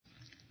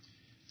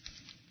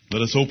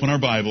Let us open our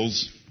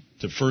Bibles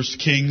to 1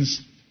 Kings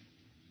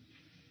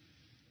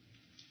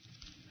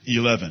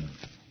 11.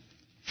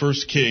 1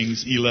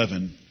 Kings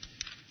 11.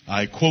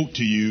 I quote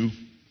to you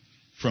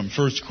from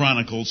 1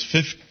 Corinthians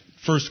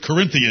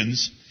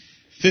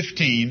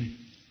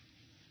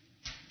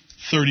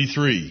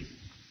 15:33.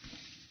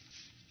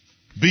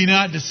 Be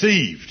not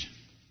deceived.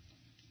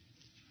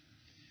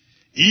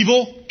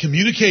 Evil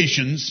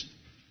communications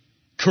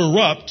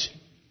corrupt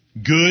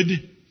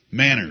good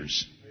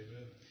manners.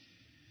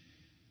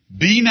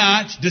 Be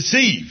not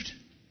deceived.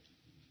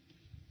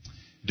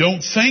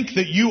 Don't think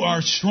that you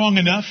are strong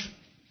enough.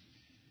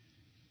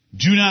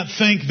 Do not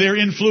think their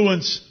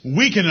influence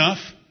weak enough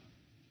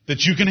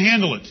that you can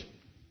handle it.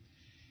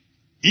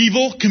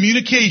 Evil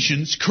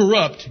communications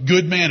corrupt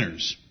good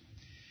manners.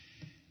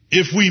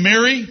 If we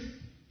marry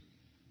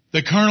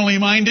the carnally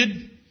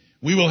minded,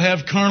 we will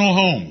have carnal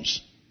homes.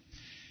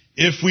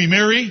 If we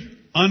marry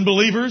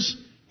unbelievers,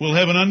 we'll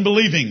have an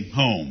unbelieving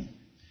home.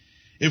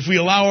 If we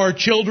allow our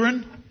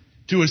children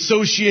to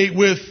associate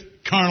with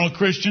carnal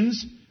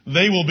Christians,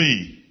 they will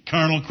be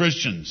carnal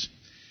Christians.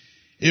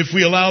 If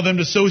we allow them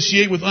to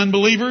associate with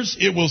unbelievers,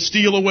 it will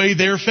steal away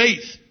their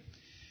faith.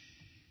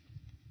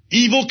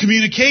 Evil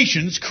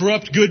communications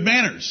corrupt good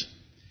manners.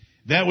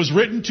 That was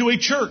written to a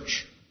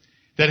church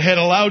that had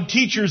allowed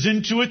teachers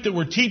into it that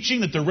were teaching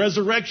that the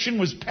resurrection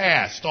was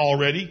past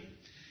already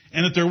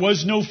and that there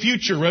was no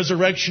future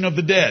resurrection of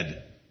the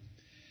dead.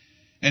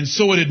 And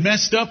so it had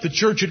messed up the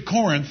church at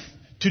Corinth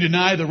to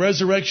deny the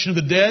resurrection of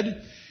the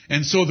dead.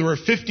 And so there are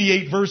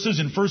 58 verses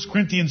in 1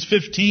 Corinthians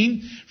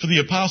 15 for the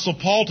Apostle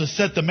Paul to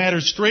set the matter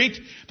straight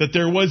that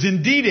there was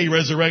indeed a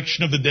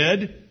resurrection of the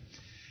dead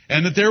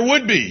and that there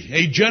would be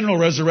a general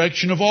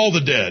resurrection of all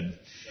the dead.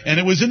 And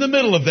it was in the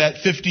middle of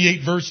that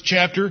 58 verse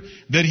chapter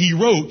that he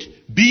wrote,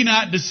 "Be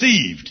not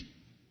deceived.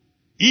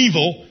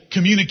 Evil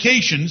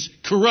communications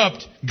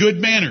corrupt good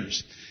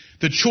manners."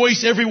 The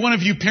choice every one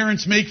of you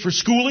parents make for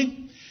schooling,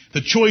 the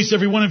choice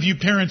every one of you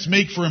parents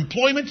make for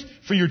employment,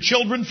 for your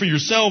children, for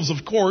yourselves,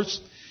 of course,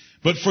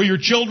 but for your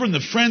children, the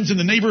friends in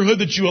the neighborhood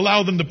that you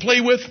allow them to play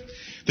with,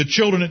 the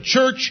children at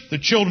church, the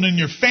children in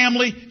your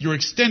family, your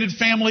extended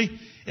family,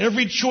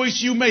 every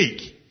choice you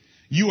make,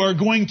 you are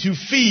going to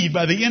feed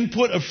by the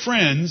input of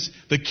friends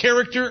the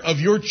character of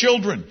your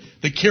children,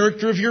 the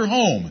character of your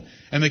home,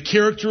 and the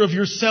character of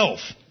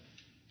yourself,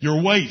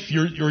 your wife,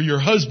 your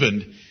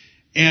husband.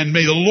 And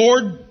may the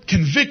Lord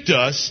convict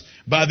us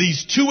by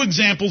these two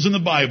examples in the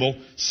Bible,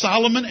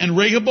 Solomon and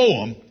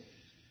Rehoboam,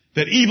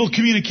 that evil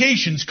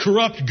communications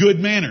corrupt good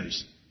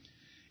manners.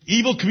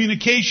 Evil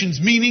communications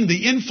meaning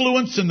the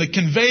influence and the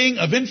conveying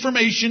of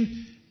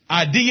information,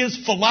 ideas,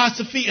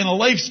 philosophy, and a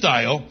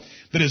lifestyle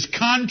that is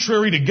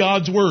contrary to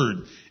God's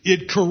Word.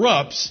 It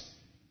corrupts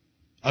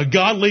a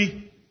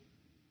godly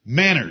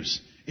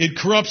manners. It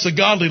corrupts a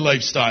godly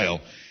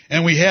lifestyle.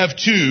 And we have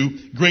two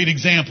great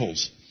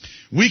examples.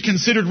 We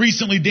considered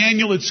recently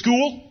Daniel at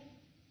school,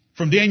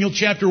 from Daniel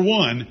chapter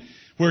 1,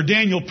 where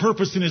Daniel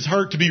purposed in his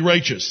heart to be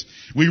righteous.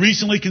 We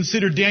recently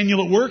considered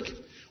Daniel at work,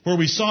 where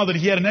we saw that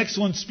he had an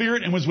excellent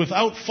spirit and was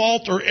without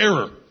fault or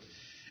error.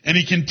 And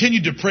he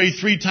continued to pray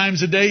 3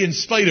 times a day in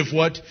spite of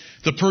what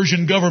the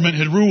Persian government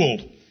had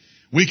ruled.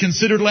 We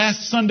considered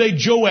last Sunday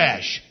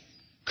Joash,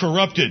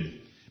 corrupted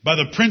by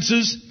the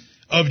princes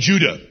of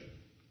Judah.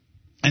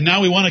 And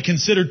now we want to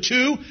consider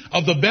 2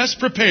 of the best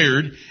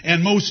prepared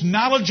and most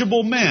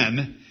knowledgeable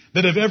men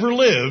that have ever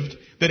lived,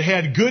 that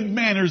had good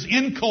manners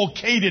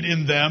inculcated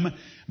in them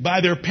by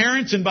their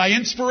parents and by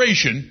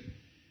inspiration,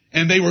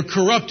 and they were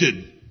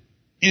corrupted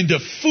into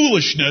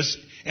foolishness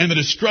and the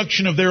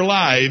destruction of their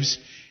lives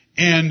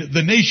and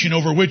the nation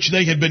over which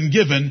they had been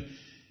given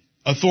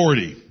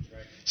authority.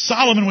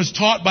 Solomon was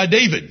taught by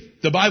David.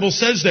 The Bible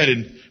says that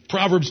in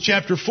Proverbs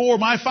chapter 4,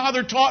 "My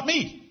father taught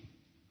me,"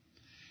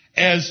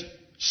 as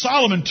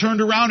Solomon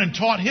turned around and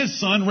taught his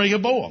son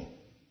Rehoboam.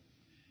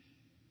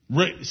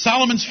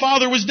 Solomon's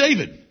father was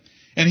David,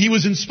 and he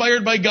was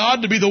inspired by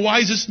God to be the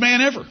wisest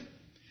man ever.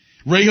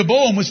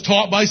 Rehoboam was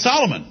taught by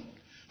Solomon,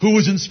 who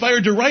was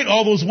inspired to write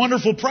all those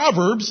wonderful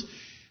proverbs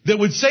that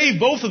would save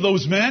both of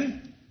those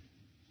men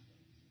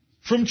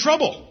from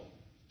trouble,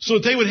 so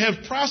that they would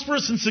have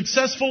prosperous and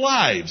successful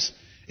lives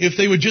if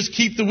they would just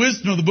keep the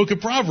wisdom of the book of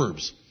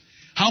Proverbs.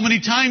 How many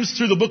times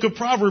through the book of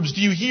Proverbs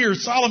do you hear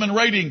Solomon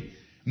writing,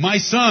 "My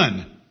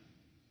son"?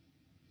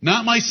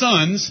 Not "my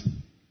sons,"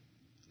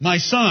 "my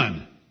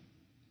son."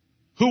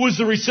 Who was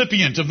the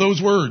recipient of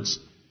those words?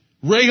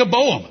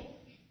 Rehoboam,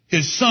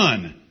 his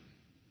son,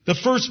 the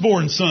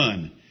firstborn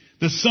son,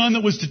 the son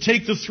that was to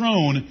take the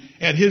throne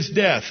at his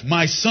death,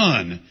 "my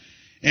son."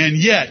 And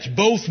yet,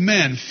 both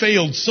men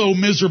failed so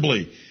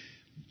miserably.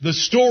 The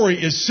story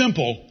is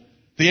simple.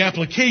 The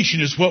application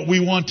is what we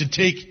want to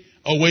take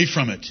away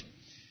from it.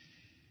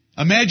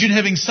 Imagine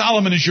having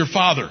Solomon as your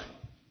father.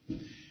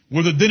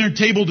 Were the dinner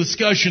table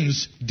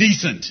discussions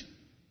decent?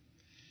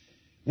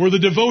 Were the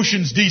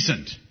devotions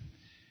decent?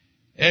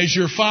 As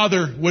your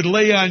father would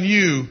lay on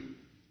you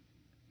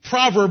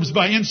Proverbs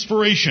by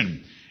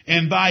inspiration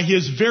and by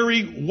his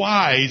very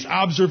wise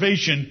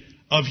observation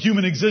of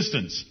human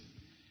existence.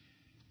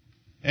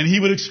 And he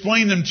would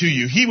explain them to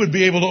you. He would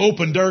be able to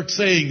open dark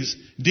sayings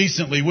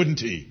decently, wouldn't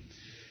he?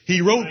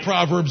 He wrote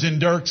Proverbs in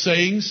dark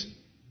sayings,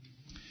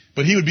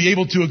 but he would be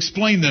able to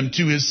explain them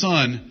to his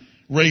son,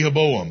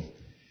 Rehoboam.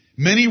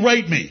 Many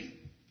write me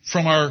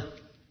from our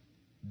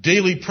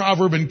daily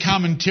proverb and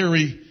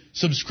commentary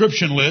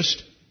subscription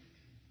list.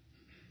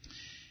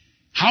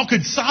 How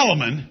could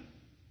Solomon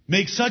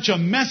make such a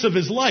mess of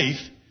his life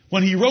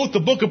when he wrote the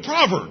book of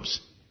Proverbs?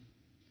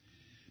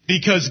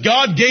 Because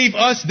God gave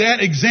us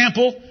that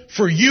example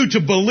for you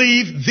to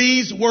believe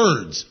these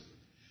words.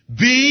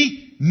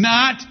 Be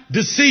not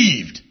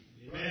deceived.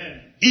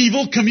 Amen.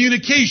 Evil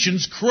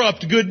communications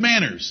corrupt good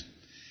manners.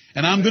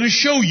 And I'm going to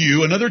show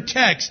you another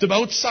text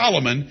about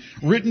Solomon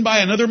written by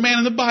another man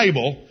in the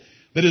Bible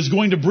that is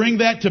going to bring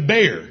that to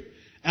bear.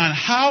 And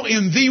how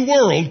in the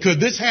world could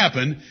this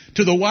happen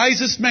to the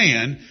wisest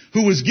man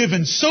who was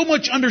given so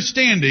much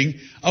understanding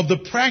of the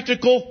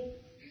practical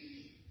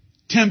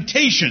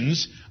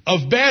temptations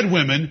of bad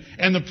women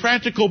and the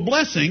practical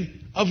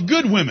blessing of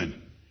good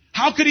women?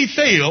 How could he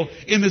fail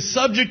in the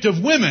subject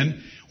of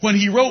women when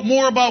he wrote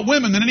more about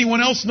women than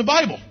anyone else in the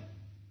Bible?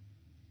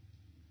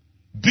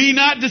 Be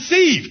not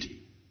deceived.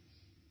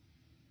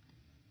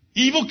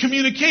 Evil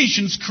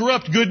communications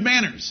corrupt good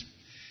manners.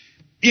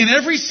 In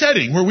every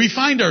setting where we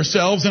find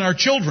ourselves and our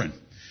children,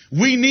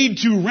 we need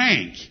to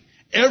rank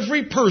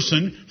every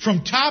person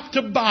from top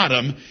to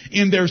bottom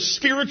in their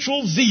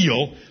spiritual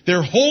zeal,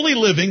 their holy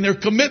living, their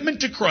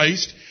commitment to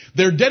Christ,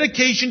 their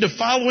dedication to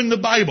following the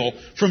Bible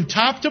from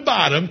top to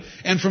bottom,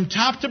 and from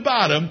top to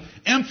bottom,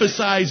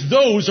 emphasize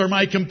those are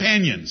my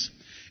companions.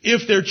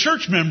 If they're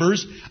church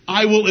members,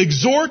 I will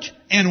exhort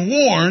and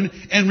warn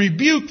and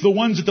rebuke the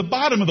ones at the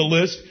bottom of the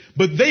list,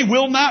 but they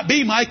will not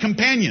be my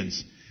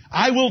companions.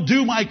 I will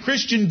do my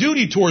Christian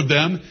duty toward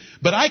them,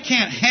 but I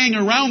can't hang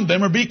around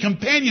them or be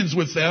companions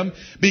with them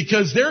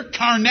because their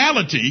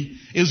carnality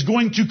is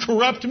going to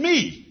corrupt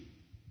me.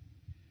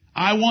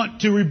 I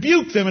want to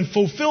rebuke them and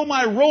fulfill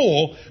my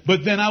role,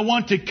 but then I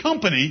want to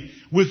company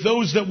with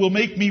those that will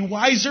make me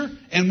wiser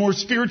and more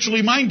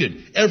spiritually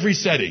minded. Every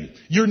setting,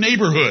 your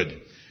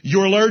neighborhood,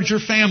 your larger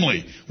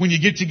family, when you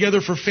get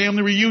together for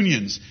family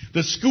reunions,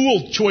 the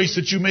school choice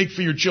that you make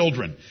for your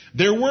children,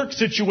 their work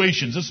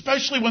situations,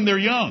 especially when they're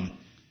young.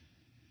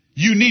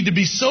 You need to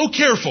be so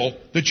careful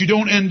that you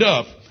don't end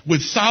up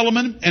with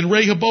Solomon and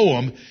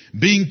Rehoboam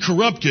being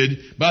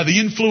corrupted by the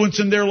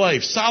influence in their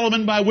life.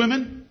 Solomon by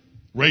women,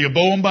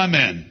 Rehoboam by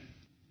men.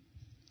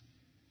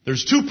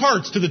 There's two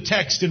parts to the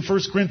text in 1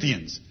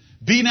 Corinthians.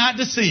 Be not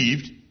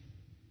deceived.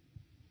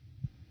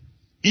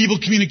 Evil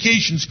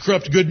communications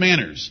corrupt good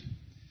manners.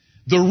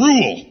 The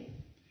rule.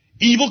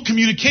 Evil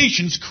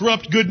communications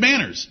corrupt good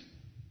manners.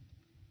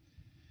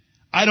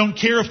 I don't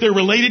care if they're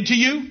related to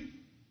you.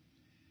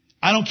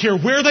 I don't care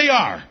where they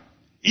are.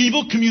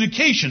 Evil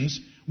communications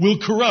will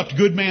corrupt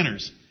good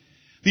manners.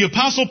 The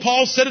Apostle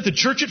Paul said at the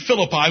church at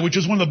Philippi, which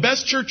is one of the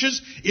best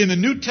churches in the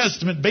New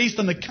Testament based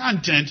on the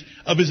content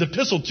of his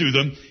epistle to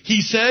them,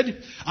 he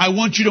said, I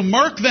want you to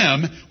mark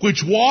them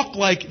which walk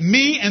like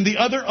me and the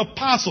other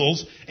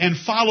apostles and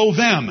follow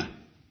them.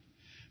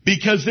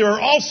 Because there are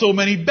also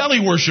many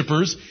belly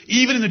worshippers,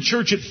 even in the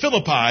church at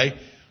Philippi,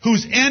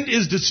 whose end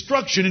is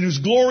destruction and whose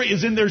glory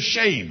is in their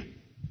shame.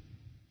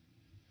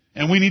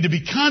 And we need to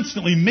be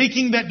constantly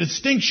making that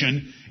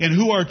distinction in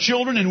who our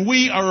children and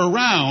we are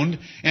around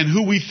and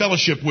who we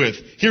fellowship with.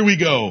 Here we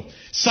go.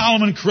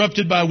 Solomon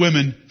corrupted by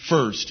women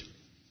first.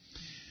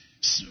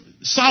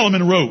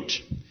 Solomon wrote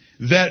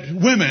that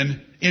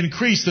women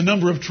increase the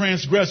number of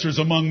transgressors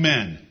among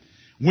men.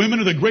 Women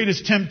are the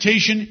greatest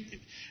temptation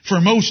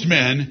for most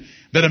men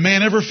that a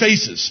man ever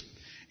faces.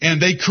 And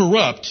they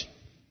corrupt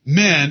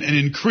men and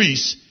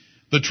increase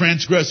the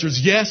transgressors.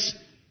 Yes,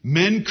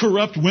 men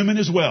corrupt women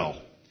as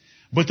well.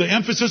 But the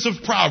emphasis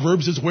of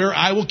Proverbs is where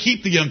I will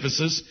keep the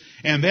emphasis,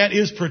 and that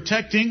is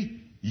protecting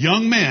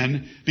young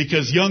men,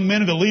 because young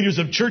men are the leaders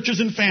of churches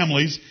and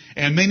families,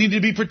 and they need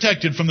to be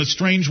protected from the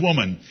strange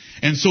woman.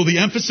 And so the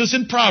emphasis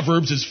in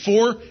Proverbs is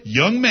for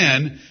young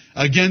men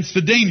against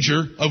the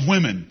danger of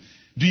women.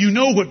 Do you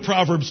know what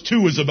Proverbs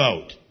 2 is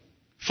about?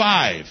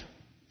 5,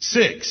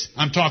 6,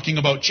 I'm talking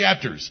about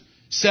chapters,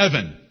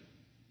 7,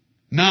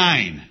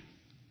 9.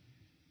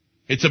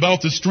 It's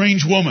about the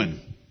strange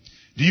woman.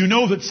 Do you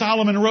know that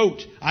Solomon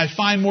wrote, I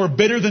find more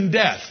bitter than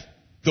death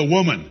the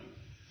woman,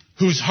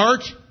 whose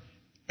heart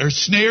are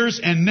snares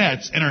and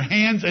nets, and her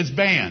hands as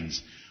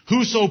bands.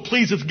 Whoso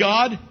pleaseth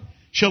God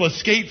shall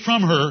escape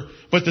from her,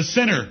 but the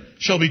sinner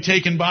shall be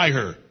taken by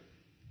her.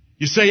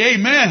 You say,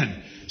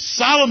 amen.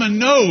 Solomon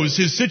knows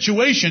his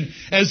situation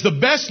as the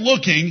best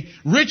looking,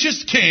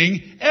 richest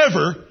king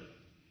ever.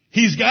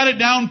 He's got it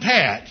down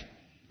pat.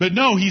 But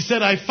no, he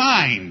said, I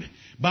find.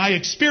 By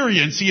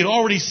experience, he had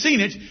already seen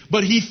it,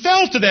 but he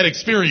fell to that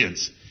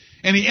experience.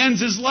 And he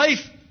ends his life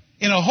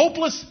in a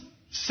hopeless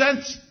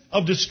sense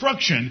of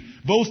destruction,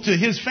 both to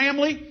his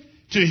family,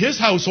 to his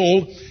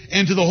household,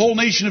 and to the whole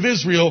nation of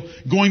Israel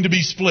going to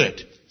be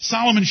split.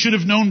 Solomon should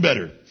have known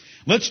better.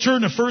 Let's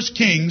turn to 1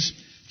 Kings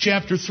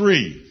chapter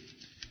 3.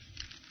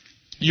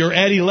 You're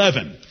at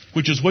 11.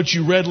 which is what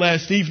you read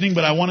last evening,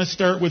 but I want to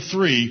start with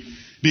 3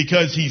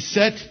 because he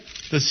set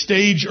the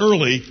stage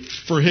early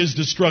for his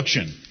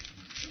destruction.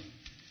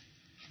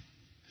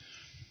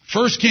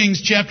 1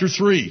 Kings chapter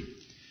 3,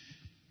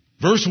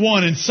 verse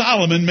 1, and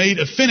Solomon made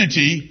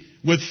affinity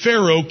with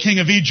Pharaoh, king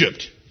of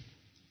Egypt.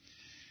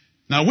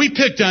 Now, we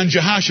picked on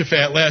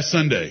Jehoshaphat last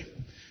Sunday.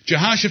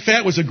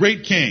 Jehoshaphat was a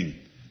great king,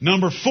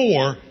 number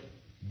 4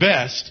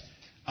 best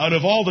out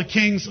of all the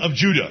kings of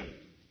Judah.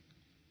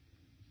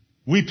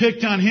 We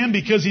picked on him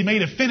because he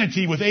made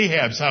affinity with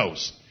Ahab's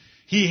house.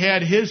 He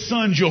had his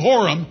son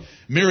Jehoram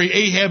marry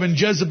Ahab and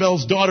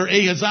Jezebel's daughter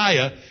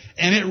Ahaziah,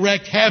 and it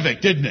wreaked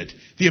havoc, didn't it?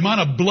 The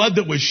amount of blood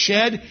that was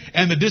shed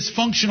and the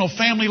dysfunctional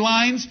family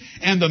lines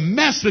and the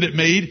mess that it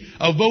made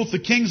of both the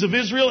kings of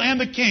Israel and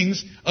the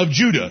kings of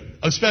Judah,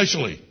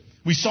 especially.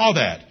 We saw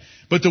that.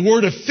 But the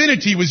word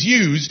affinity was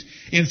used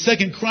in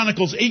 2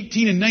 Chronicles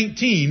 18 and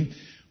 19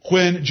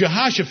 when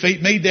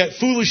Jehoshaphat made that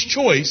foolish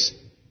choice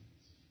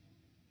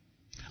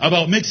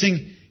about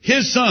mixing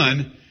his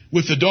son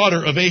with the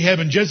daughter of Ahab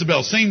and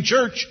Jezebel. Same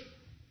church.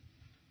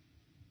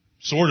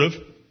 Sort of.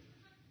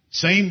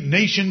 Same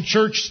nation,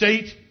 church,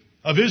 state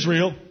of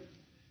Israel.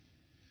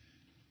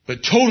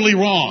 But totally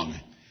wrong.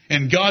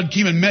 And God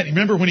came and met.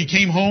 Remember when he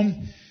came home?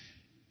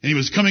 And he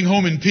was coming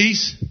home in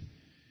peace?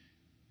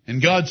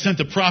 And God sent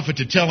the prophet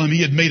to tell him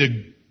he had made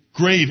a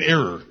grave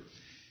error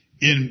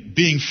in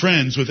being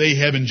friends with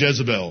Ahab and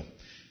Jezebel.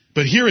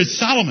 But here is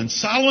Solomon.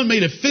 Solomon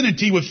made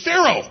affinity with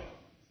Pharaoh,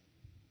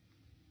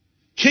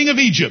 king of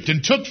Egypt,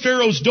 and took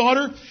Pharaoh's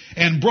daughter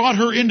and brought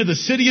her into the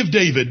city of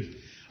David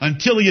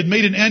until he had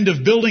made an end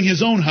of building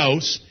his own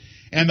house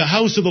and the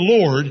house of the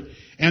Lord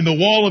and the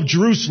wall of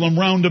Jerusalem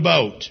round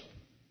about.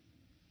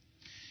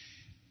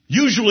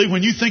 Usually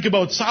when you think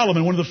about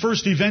Solomon, one of the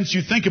first events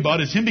you think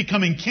about is him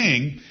becoming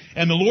king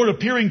and the Lord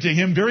appearing to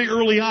him very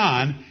early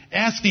on,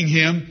 asking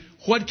him,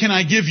 "What can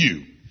I give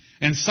you?"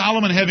 And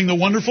Solomon having the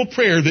wonderful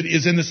prayer that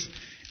is in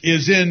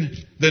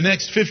the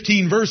next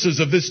 15 verses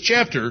of this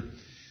chapter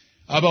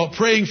about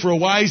praying for a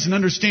wise and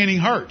understanding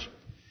heart.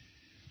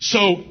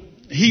 So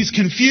he's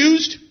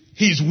confused,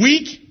 he's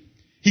weak,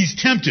 he's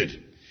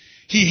tempted.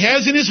 He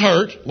has in his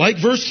heart, like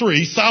verse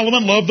 3,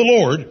 Solomon loved the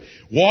Lord,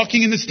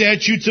 walking in the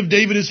statutes of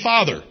David his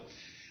father.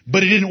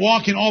 But he didn't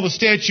walk in all the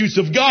statutes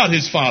of God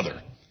his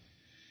father.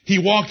 He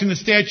walked in the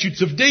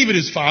statutes of David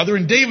his father,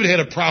 and David had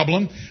a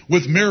problem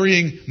with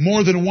marrying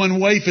more than one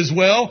wife as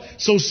well,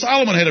 so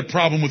Solomon had a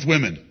problem with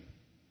women.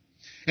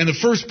 And the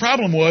first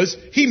problem was,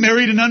 he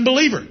married an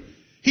unbeliever.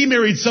 He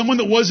married someone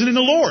that wasn't in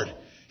the Lord.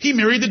 He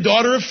married the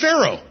daughter of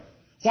Pharaoh.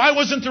 Why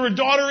wasn't there a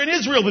daughter in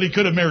Israel that he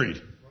could have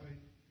married?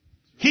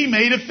 He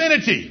made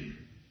affinity.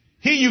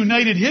 He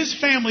united his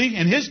family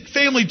and his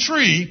family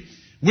tree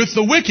with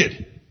the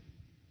wicked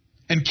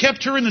and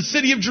kept her in the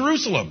city of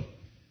Jerusalem.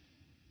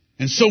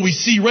 And so we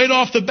see right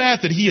off the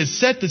bat that he has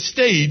set the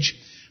stage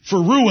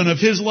for ruin of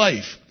his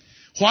life.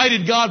 Why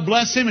did God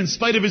bless him in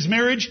spite of his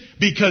marriage?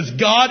 Because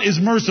God is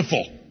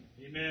merciful.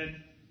 Amen.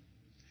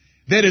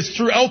 That is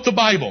throughout the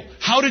Bible.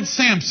 How did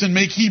Samson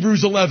make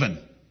Hebrews 11?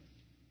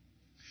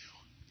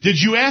 Did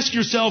you ask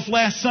yourself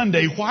last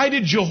Sunday, why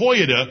did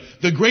Jehoiada,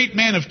 the great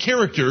man of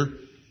character,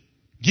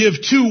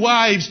 give 2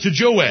 wives to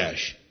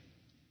Joash?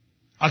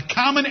 A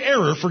common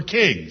error for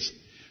kings.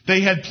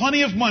 They had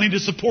plenty of money to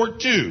support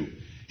 2.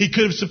 He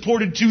could have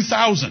supported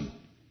 2,000.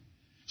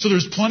 So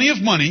there's plenty of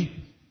money,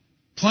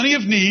 plenty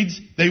of needs.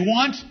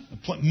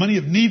 Money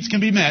of needs can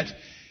be met.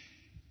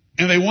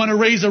 And they want to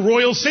raise a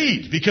royal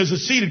seed because the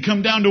seed had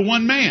come down to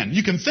one man.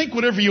 You can think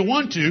whatever you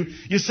want to.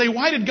 You say,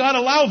 why did God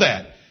allow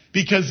that?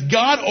 Because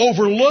God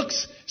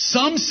overlooks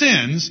some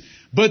sins,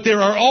 but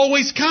there are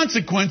always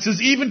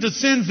consequences even to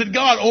sins that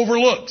God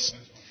overlooks.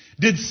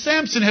 Did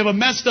Samson have a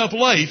messed up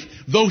life,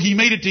 though he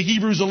made it to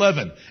Hebrews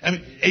 11? I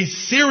mean, a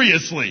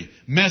seriously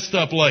messed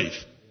up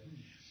life.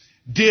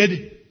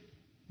 Did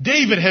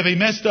David have a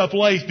messed up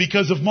life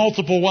because of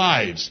multiple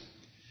wives?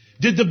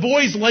 Did the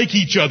boys like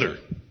each other?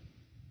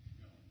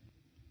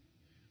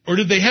 Or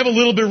did they have a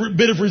little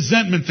bit of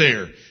resentment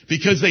there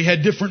because they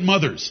had different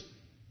mothers?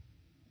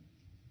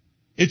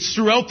 It's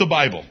throughout the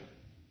Bible.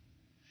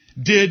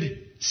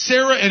 Did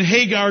Sarah and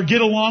Hagar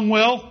get along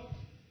well?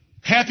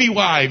 Happy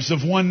wives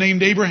of one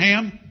named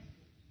Abraham?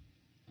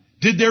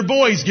 Did their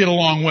boys get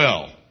along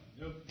well?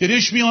 Did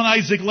Ishmael and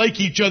Isaac like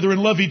each other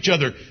and love each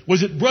other?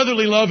 Was it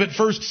brotherly love at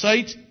first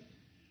sight?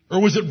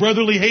 Or was it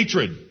brotherly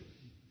hatred?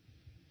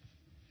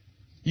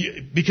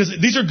 Because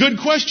these are good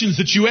questions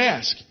that you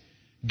ask.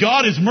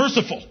 God is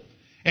merciful.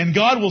 And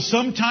God will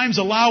sometimes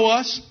allow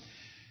us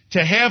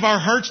to have our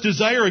heart's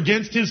desire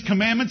against His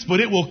commandments, but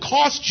it will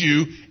cost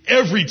you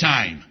every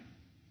time.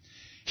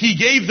 He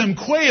gave them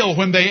quail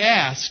when they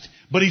asked,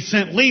 but He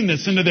sent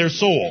leanness into their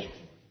soul.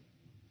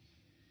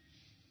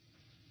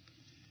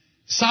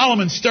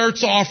 Solomon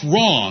starts off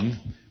wrong,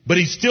 but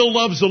he still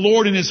loves the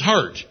Lord in his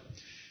heart.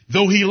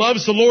 Though he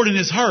loves the Lord in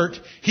his heart,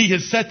 he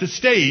has set the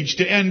stage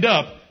to end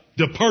up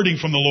departing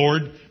from the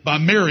Lord by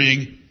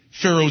marrying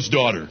Pharaoh's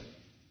daughter.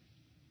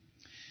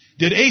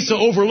 Did Asa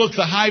overlook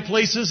the high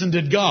places, and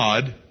did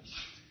God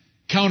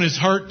count his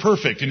heart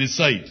perfect in his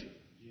sight?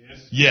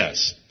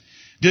 Yes.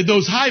 Did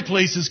those high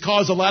places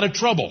cause a lot of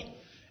trouble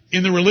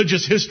in the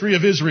religious history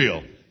of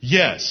Israel?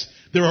 Yes.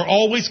 There are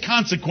always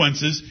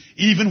consequences,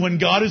 even when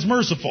God is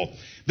merciful.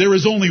 There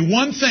is only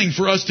one thing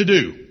for us to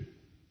do.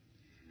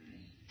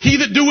 He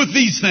that doeth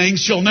these things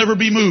shall never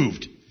be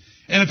moved.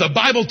 And if the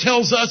Bible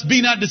tells us,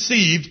 be not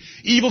deceived,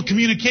 evil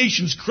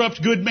communications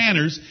corrupt good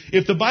manners,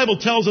 if the Bible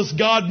tells us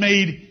God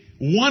made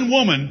one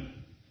woman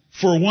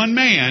for one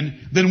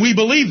man, then we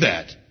believe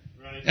that.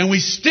 Right. And we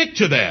stick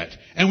to that.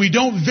 And we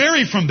don't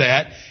vary from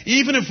that,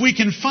 even if we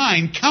can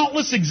find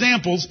countless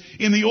examples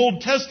in the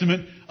Old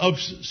Testament of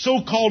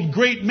so-called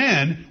great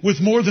men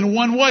with more than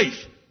one wife.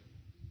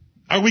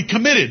 Are we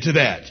committed to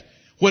that?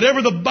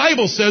 Whatever the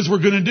Bible says we're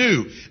going to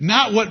do,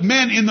 not what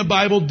men in the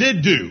Bible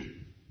did do.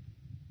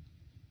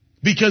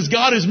 Because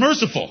God is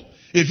merciful.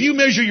 If you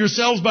measure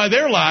yourselves by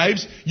their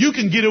lives, you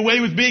can get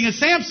away with being a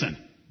Samson.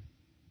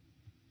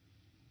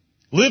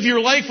 Live your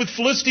life with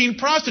Philistine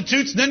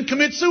prostitutes, then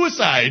commit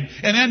suicide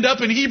and end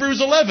up in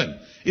Hebrews 11.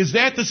 Is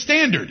that the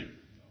standard?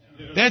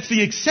 That's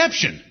the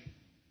exception.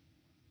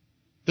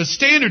 The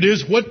standard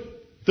is, what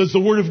does the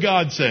Word of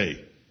God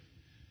say?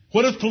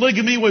 What if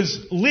polygamy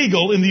was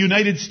legal in the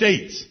United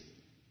States?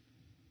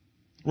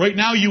 Right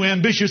now, you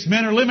ambitious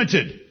men are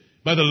limited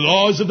by the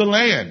laws of the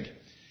land.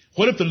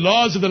 What if the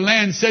laws of the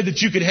land said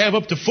that you could have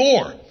up to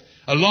 4,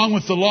 along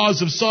with the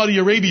laws of Saudi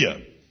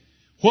Arabia?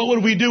 What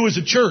would we do as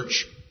a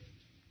church?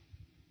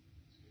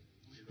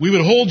 We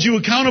would hold you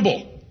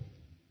accountable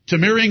to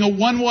marrying a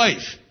one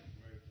wife.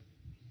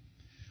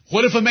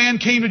 What if a man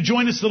came to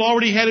join us that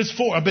already had his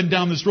 4? I've been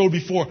down this road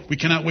before. We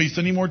cannot waste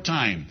any more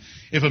time.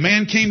 If a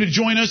man came to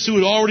join us who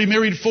had already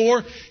married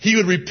 4, he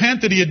would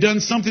repent that he had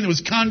done something that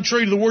was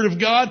contrary to the Word of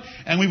God,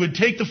 and we would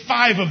take the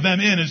 5 of them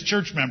in as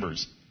church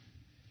members.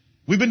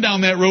 We've been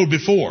down that road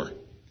before.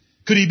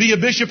 Could he be a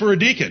bishop or a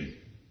deacon?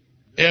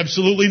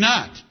 Absolutely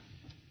not.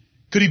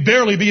 Could he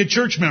barely be a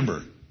church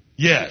member?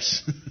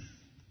 Yes.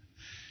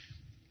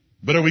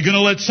 But are we going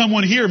to let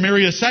someone here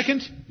marry a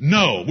second?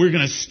 No. We're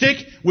going to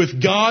stick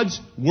with God's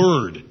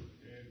Word.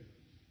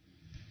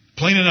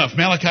 Plain enough.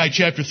 Malachi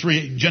chapter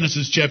 3,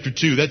 Genesis chapter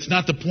 2. That's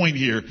not the point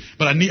here.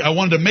 But I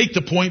wanted to make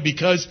the point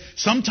because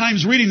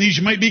sometimes reading these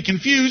you might be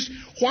confused.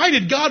 Why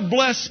did God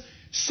bless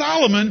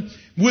Solomon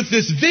with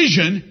this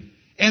vision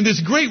and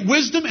this great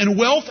wisdom and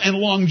wealth and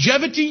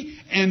longevity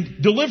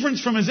and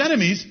deliverance from his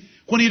enemies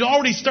when he'd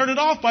already started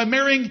off by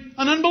marrying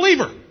an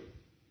unbeliever?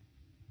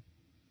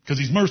 Because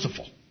he's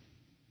merciful.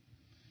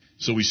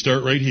 So we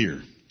start right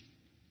here.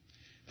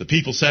 The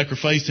people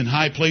sacrificed in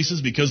high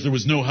places because there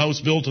was no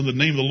house built in the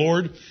name of the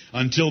Lord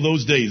until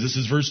those days. This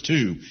is verse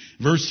 2.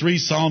 Verse 3,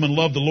 Solomon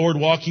loved the Lord,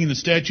 walking in the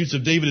statutes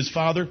of David his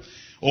father.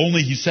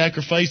 Only he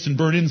sacrificed and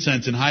burned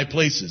incense in high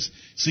places.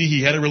 See,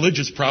 he had a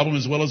religious problem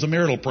as well as a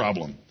marital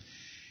problem.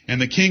 And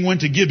the king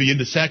went to Gibeon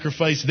to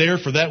sacrifice there,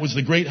 for that was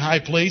the great high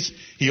place.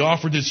 He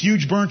offered this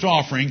huge burnt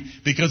offering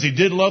because he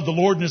did love the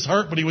Lord in his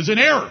heart, but he was in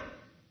error.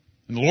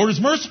 And the Lord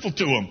is merciful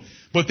to him.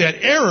 But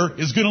that error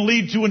is going to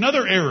lead to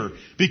another error,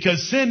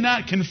 because sin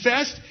not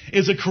confessed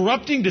is a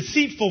corrupting,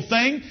 deceitful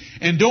thing,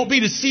 and don't be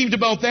deceived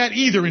about that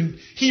either. In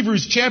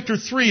Hebrews chapter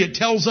 3, it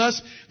tells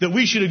us that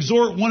we should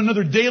exhort one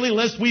another daily,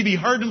 lest we be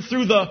hardened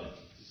through the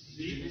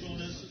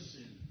deceitfulness of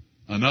sin.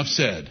 Enough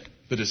said.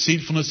 The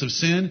deceitfulness of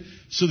sin,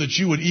 so that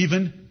you would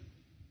even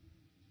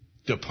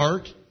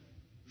depart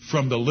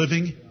from the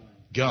living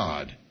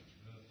God.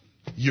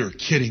 You're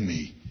kidding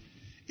me.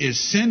 Is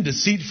sin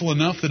deceitful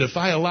enough that if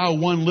I allow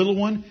one little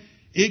one,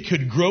 it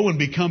could grow and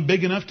become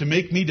big enough to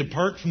make me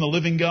depart from the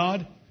living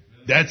God?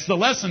 That's the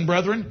lesson,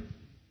 brethren.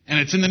 And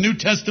it's in the New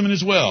Testament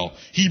as well.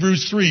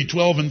 Hebrews 3,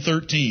 12 and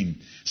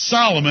 13.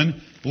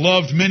 Solomon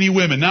loved many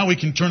women. Now we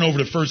can turn over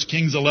to 1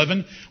 Kings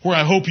 11, where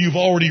I hope you've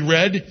already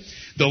read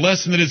the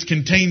lesson that is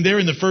contained there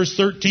in the first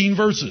 13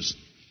 verses.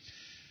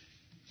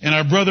 And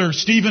our brother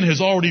Stephen has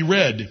already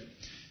read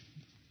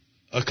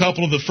a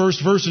couple of the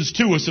first verses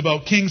to us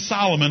about King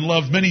Solomon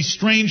loved many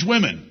strange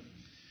women,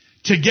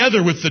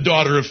 together with the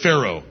daughter of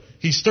Pharaoh.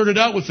 He started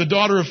out with the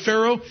daughter of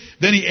Pharaoh,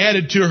 then he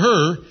added to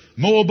her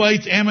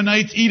Moabites,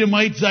 Ammonites,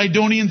 Edomites,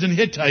 Zidonians, and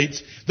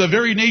Hittites, the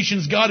very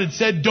nations God had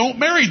said, don't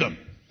marry them.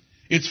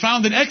 It's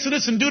found in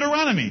Exodus and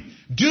Deuteronomy.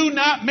 Do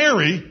not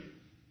marry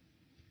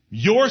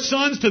your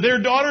sons to their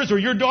daughters or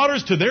your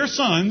daughters to their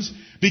sons,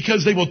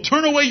 because they will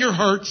turn away your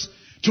hearts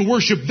to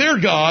worship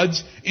their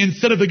gods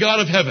instead of the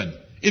God of heaven.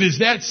 It is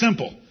that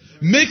simple.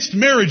 Mixed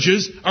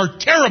marriages are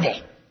terrible.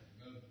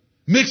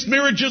 Mixed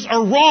marriages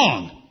are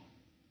wrong.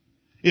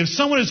 If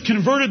someone is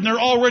converted and they're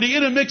already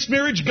in a mixed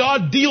marriage,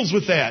 God deals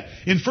with that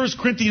in 1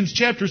 Corinthians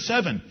chapter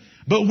 7.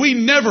 But we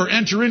never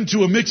enter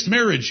into a mixed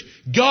marriage.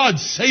 God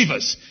save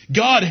us.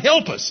 God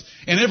help us.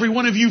 And every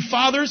one of you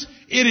fathers,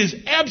 it is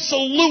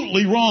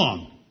absolutely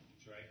wrong.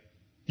 That's right.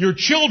 Your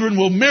children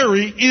will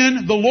marry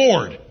in the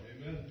Lord.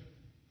 Amen.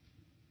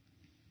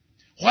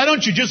 Why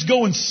don't you just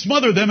go and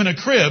smother them in a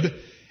crib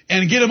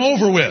and get them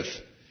over with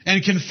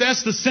and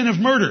confess the sin of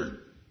murder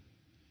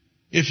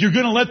if you're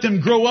going to let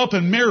them grow up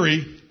and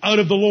marry out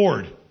of the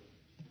Lord?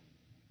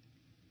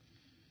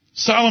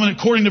 Solomon,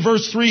 according to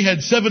verse 3, had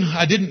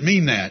I didn't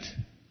mean that.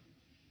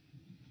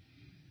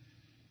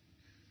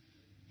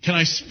 Can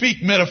I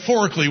speak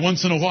metaphorically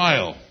once in a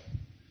while?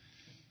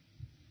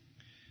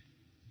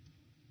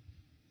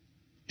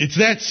 It's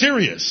that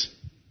serious.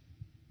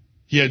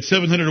 He had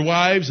 700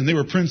 wives, and they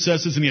were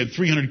princesses, and he had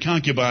 300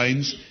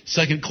 concubines,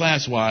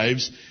 second-class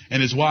wives,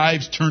 and his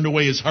wives turned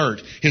away his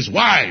heart. His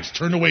wives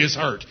turned away his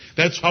heart.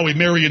 That's how we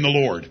marry in the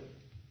Lord.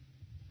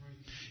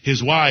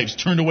 His wives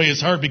turned away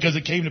his heart because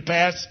it came to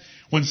pass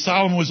when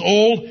Solomon was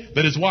old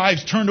that his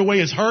wives turned away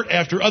his heart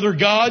after other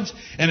gods,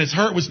 and his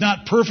heart was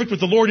not perfect with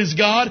the Lord his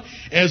God,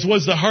 as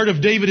was the heart of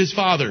David his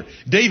father.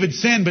 David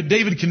sinned, but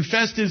David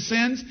confessed his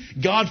sins.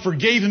 God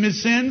forgave him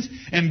his sins,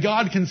 and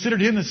God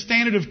considered him the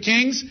standard of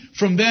kings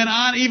from then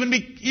on,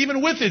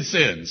 even with his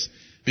sins.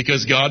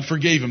 Because God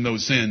forgave him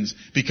those sins.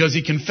 Because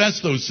he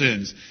confessed those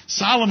sins.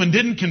 Solomon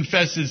didn't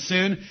confess his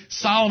sin.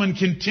 Solomon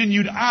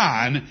continued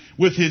on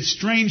with his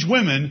strange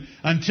women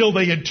until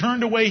they had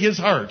turned away his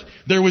heart.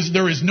 There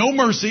is no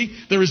mercy.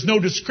 There is no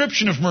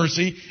description of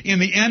mercy in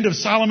the end of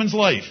Solomon's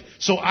life.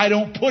 So I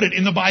don't put it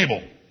in the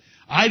Bible.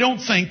 I don't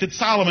think that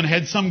Solomon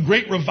had some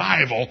great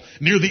revival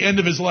near the end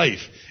of his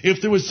life.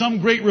 If there was some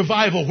great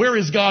revival, where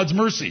is God's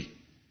mercy?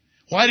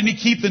 Why didn't he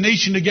keep the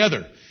nation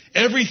together?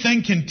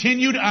 Everything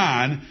continued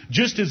on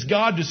just as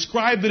God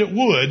described that it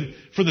would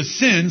for the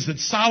sins that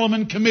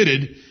Solomon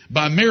committed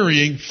by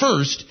marrying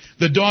first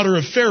the daughter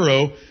of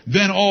Pharaoh,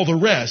 then all the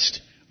rest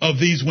of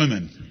these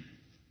women.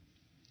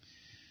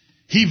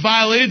 He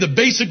violated the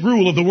basic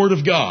rule of the Word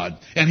of God,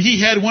 and he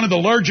had one of the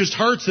largest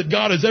hearts that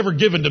God has ever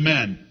given to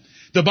men.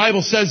 The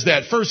Bible says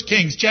that, 1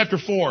 Kings chapter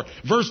 4,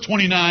 verse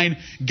 29,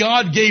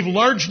 God gave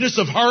largeness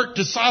of heart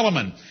to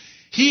Solomon.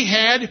 He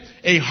had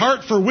a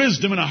heart for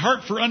wisdom and a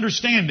heart for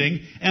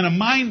understanding and a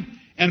mind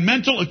and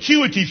mental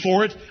acuity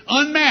for it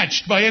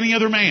unmatched by any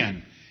other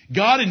man.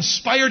 God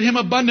inspired him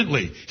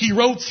abundantly. He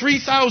wrote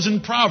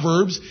 3,000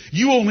 Proverbs.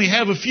 You only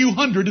have a few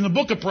hundred in the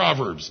book of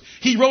Proverbs.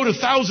 He wrote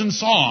 1,000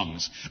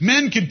 songs.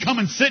 Men could come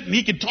and sit and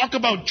he could talk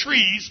about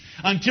trees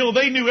until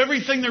they knew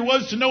everything there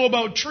was to know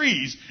about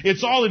trees.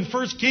 It's all in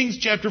 1 Kings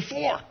chapter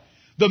 4.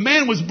 The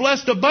man was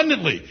blessed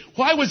abundantly.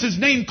 Why was his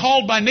name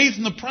called by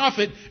Nathan the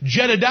prophet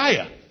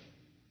Jedediah?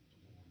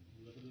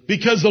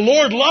 Because the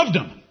Lord loved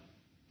him.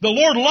 The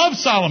Lord loved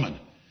Solomon.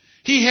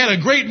 He had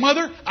a great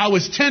mother. I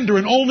was tender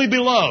and only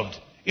beloved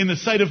in the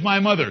sight of my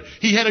mother.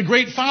 He had a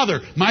great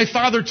father. My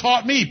father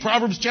taught me.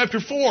 Proverbs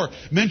chapter 4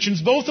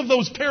 mentions both of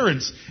those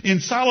parents in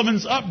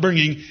Solomon's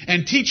upbringing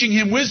and teaching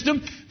him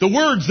wisdom. The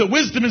words that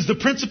wisdom is the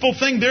principal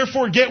thing,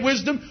 therefore get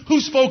wisdom. Who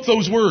spoke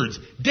those words?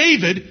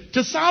 David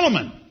to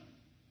Solomon.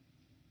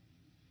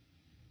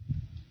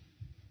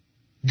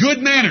 Good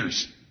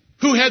manners.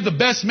 Who had the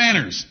best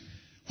manners?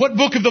 What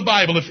book of the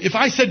Bible, if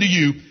I said to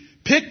you,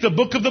 pick the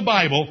book of the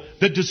Bible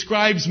that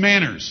describes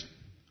manners,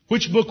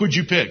 which book would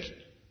you pick?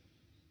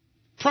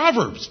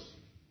 Proverbs.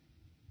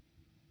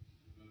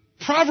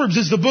 Proverbs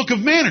is the book of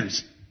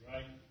manners.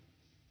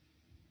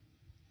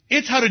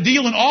 It's how to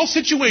deal in all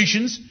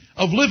situations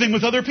of living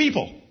with other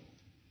people.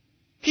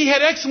 He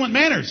had excellent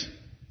manners.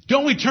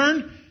 Don't we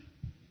turn?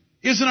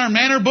 Isn't our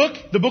manner book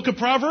the book of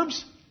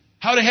Proverbs?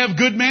 How to have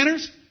good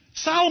manners?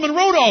 Solomon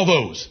wrote all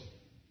those.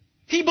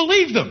 He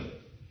believed them.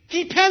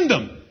 He penned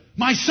them.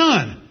 My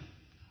son,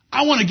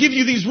 I want to give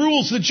you these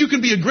rules so that you can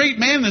be a great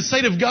man in the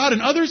sight of God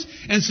and others,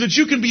 and so that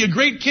you can be a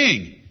great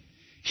king.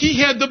 He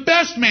had the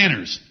best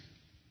manners.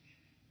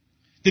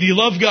 Did he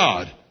love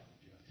God?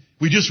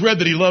 We just read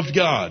that he loved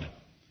God.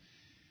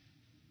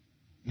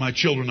 My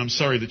children, I'm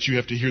sorry that you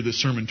have to hear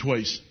this sermon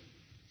twice.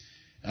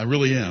 I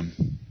really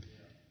am.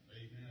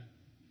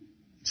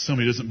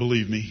 Somebody doesn't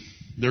believe me.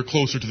 They're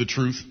closer to the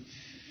truth.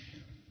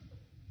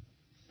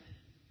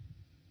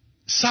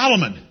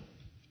 Solomon.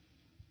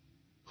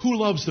 Who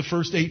loves the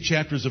first 8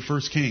 chapters of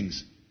 1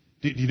 Kings?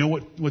 Do you know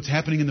what's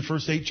happening in the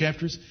first 8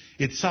 chapters?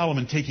 It's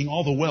Solomon taking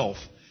all the wealth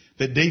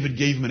that David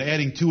gave him and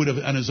adding to it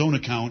on his own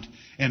account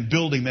and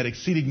building that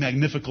exceeding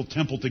magnificent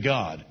temple to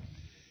God.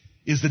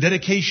 Is the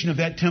dedication of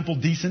that temple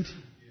decent?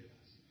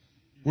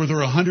 Were there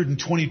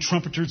 120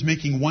 trumpeters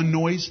making one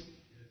noise?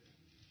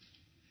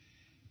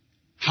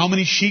 How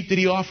many sheep did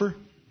he offer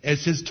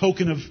as his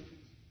token of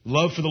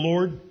love for the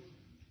Lord?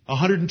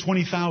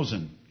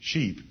 120,000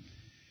 sheep.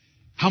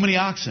 How many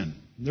oxen?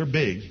 They're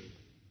big.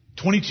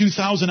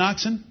 22,000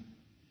 oxen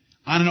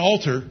on an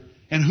altar.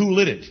 And who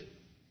lit it?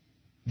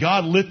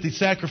 God lit the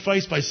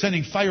sacrifice by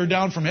sending fire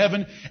down from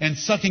heaven and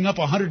sucking up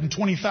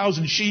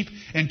 120,000 sheep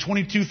and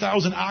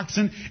 22,000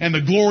 oxen. And the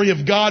glory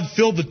of God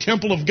filled the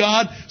temple of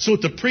God so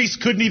that the priests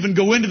couldn't even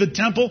go into the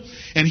temple.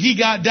 And he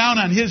got down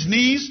on his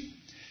knees.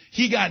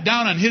 He got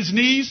down on his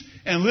knees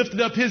and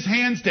lifted up his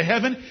hands to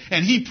heaven.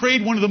 And he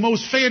prayed one of the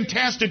most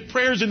fantastic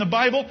prayers in the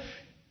Bible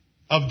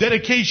of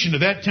dedication to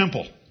that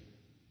temple.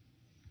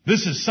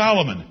 This is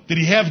Solomon. Did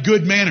he have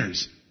good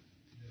manners?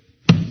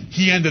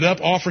 he ended up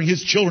offering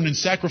his children in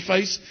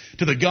sacrifice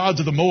to the gods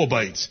of the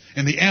Moabites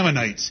and the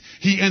Ammonites.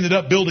 He ended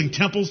up building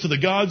temples to the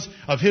gods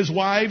of his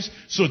wives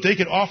so that they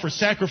could offer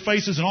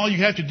sacrifices. And all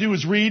you have to do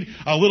is read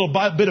a little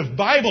bit of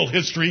Bible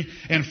history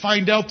and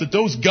find out that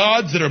those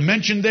gods that are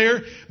mentioned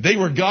there, they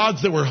were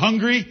gods that were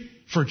hungry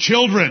for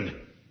children.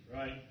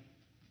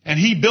 And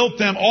he built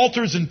them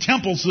altars and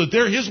temples so that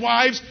his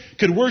wives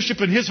could worship,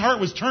 and his heart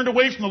was turned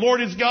away from the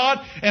Lord his God.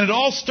 And it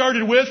all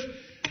started with,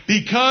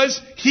 because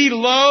he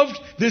loved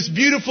this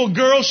beautiful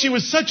girl. She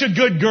was such a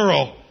good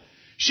girl.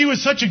 She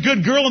was such a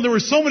good girl, and there were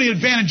so many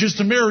advantages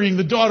to marrying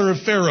the daughter of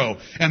Pharaoh.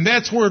 And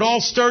that's where it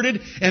all started.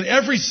 And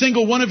every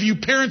single one of you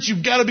parents,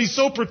 you've got to be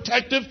so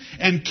protective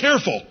and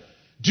careful.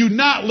 Do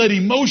not let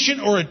emotion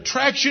or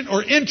attraction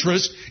or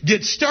interest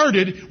get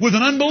started with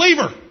an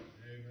unbeliever.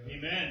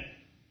 Amen.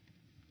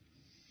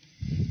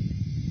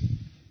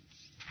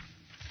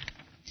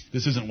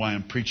 This isn't why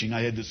I'm preaching.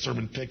 I had this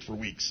sermon picked for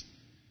weeks.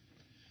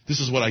 This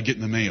is what I get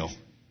in the mail.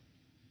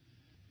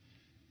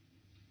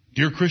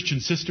 Dear Christian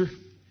sister,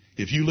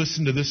 if you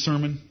listen to this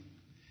sermon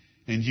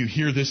and you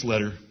hear this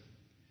letter,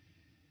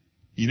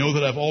 you know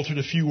that I've altered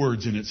a few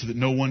words in it so that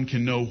no one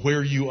can know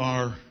where you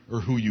are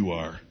or who you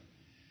are.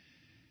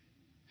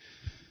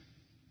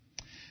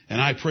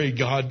 And I pray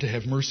God to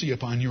have mercy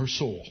upon your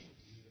soul.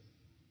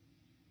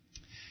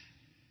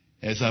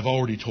 As I've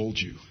already told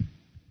you.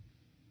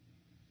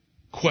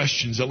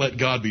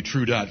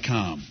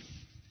 Questions@letgodbetrue.com.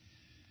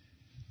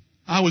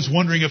 I was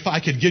wondering if I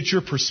could get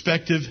your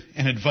perspective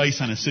and advice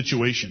on a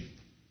situation.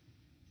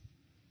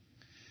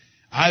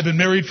 I've been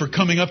married for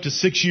coming up to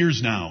 6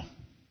 years now.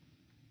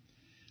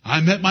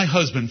 I met my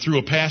husband through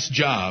a past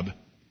job.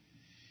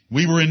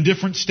 We were in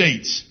different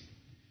states,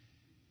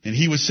 and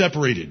he was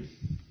separated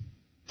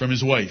from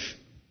his wife.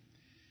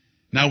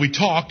 Now we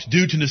talked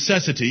due to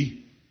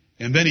necessity,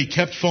 and then he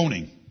kept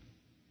phoning.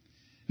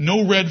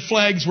 No red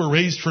flags were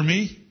raised for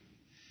me,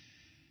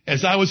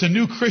 as I was a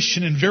new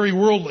Christian and very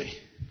worldly.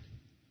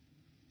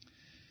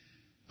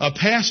 A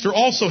pastor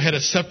also had a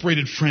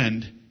separated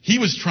friend he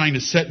was trying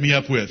to set me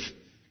up with,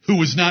 who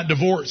was not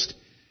divorced.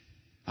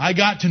 I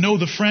got to know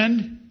the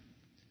friend,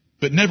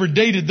 but never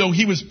dated, though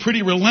he was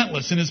pretty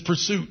relentless in his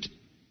pursuit.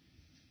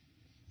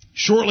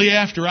 Shortly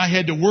after I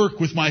had to work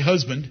with my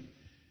husband,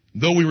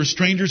 though we were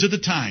strangers at the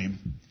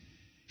time,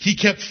 he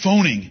kept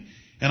phoning,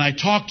 and I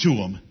talked to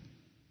him,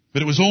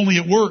 but it was only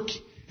at work,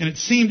 and it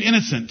seemed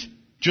innocent.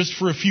 Just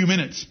for a few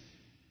minutes.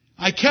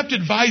 I kept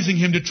advising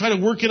him to try to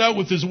work it out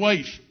with his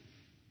wife.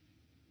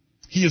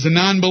 He is a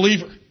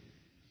non-believer.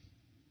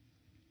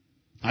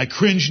 I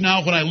cringe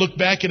now when I look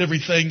back at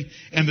everything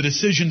and the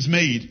decisions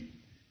made.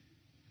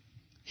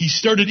 He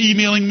started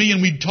emailing me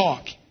and we'd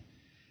talk.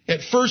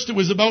 At first it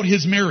was about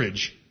his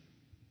marriage.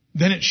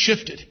 Then it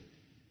shifted.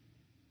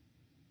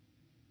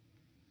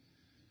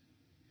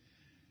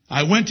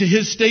 I went to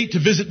his state to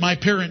visit my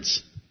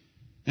parents,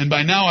 and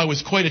by now I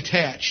was quite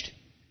attached.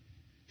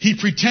 He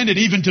pretended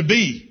even to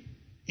be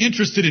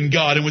interested in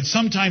God and would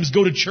sometimes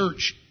go to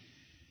church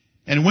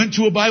and went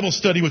to a Bible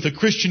study with a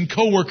Christian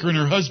coworker and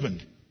her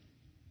husband.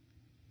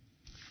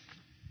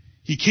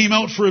 He came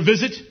out for a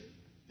visit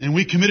and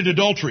we committed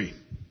adultery.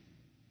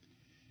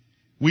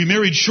 We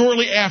married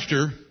shortly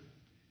after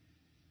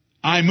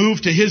I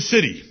moved to his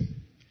city.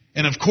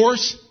 And of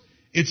course,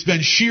 it's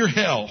been sheer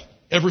hell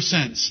ever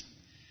since.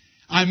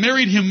 I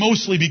married him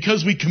mostly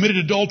because we committed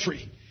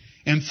adultery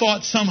and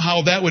thought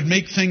somehow that would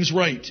make things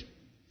right.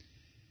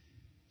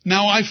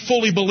 Now I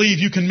fully believe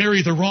you can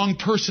marry the wrong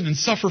person and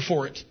suffer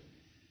for it.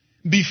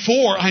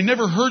 Before, I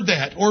never heard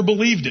that or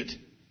believed it.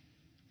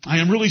 I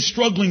am really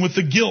struggling with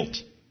the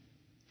guilt,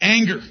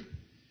 anger.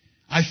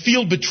 I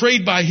feel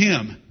betrayed by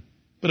him.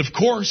 But of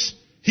course,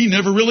 he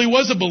never really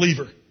was a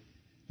believer.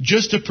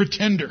 Just a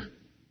pretender.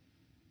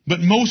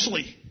 But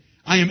mostly,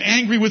 I am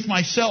angry with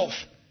myself.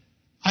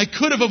 I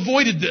could have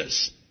avoided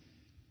this.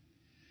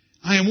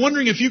 I am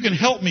wondering if you can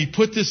help me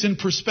put this in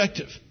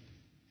perspective.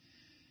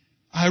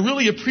 I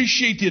really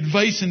appreciate the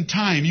advice and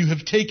time you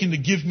have taken to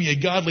give me a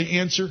godly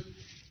answer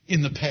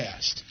in the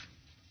past.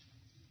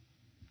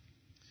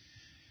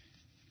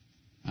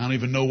 I don't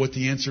even know what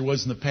the answer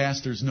was in the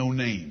past. There's no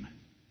name.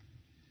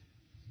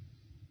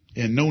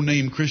 And no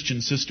name,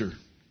 Christian sister.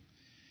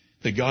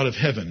 The God of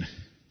heaven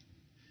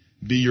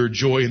be your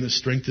joy and the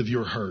strength of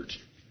your heart.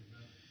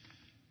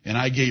 And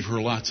I gave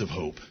her lots of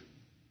hope.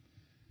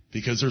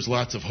 Because there's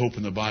lots of hope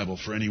in the Bible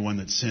for anyone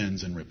that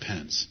sins and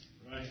repents.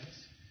 Right.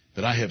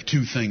 But I have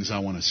two things I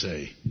want to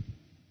say.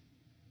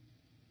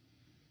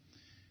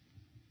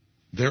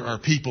 There are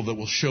people that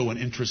will show an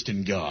interest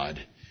in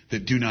God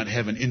that do not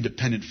have an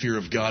independent fear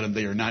of God, and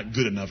they are not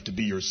good enough to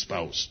be your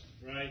spouse.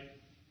 Right.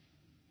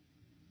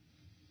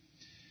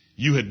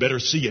 You had better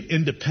see an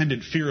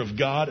independent fear of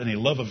God and a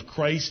love of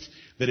Christ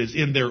that is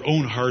in their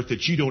own heart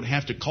that you don't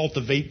have to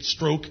cultivate,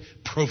 stroke,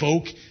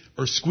 provoke,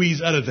 or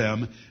squeeze out of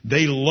them.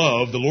 They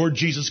love the Lord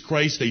Jesus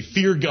Christ, they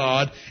fear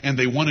God, and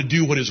they want to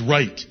do what is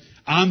right.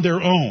 On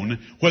their own,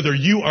 whether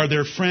you are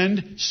their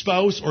friend,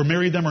 spouse, or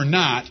marry them or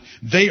not,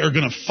 they are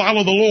going to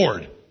follow the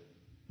Lord.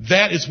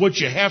 That is what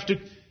you have to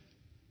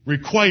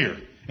require.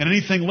 And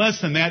anything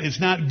less than that is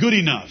not good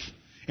enough.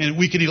 And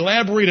we can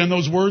elaborate on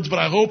those words, but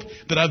I hope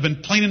that I've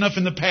been plain enough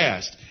in the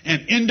past.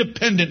 An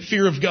independent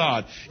fear of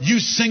God. You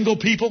single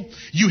people,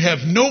 you have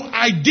no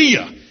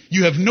idea.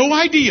 You have no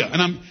idea.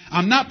 And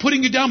I'm not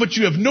putting you down, but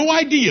you have no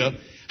idea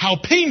how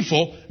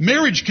painful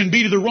marriage can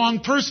be to the wrong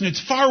person. It's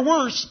far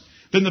worse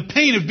than the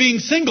pain of being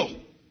single.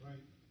 Right.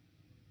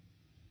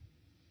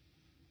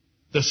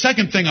 The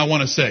second thing I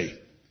want to say.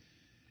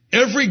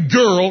 Every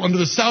girl under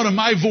the sound of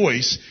my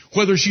voice,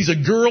 whether she's a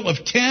girl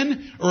of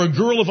 10 or a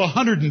girl of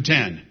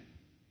 110,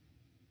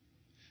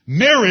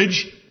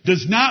 marriage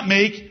does not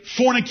make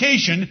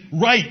fornication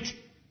right.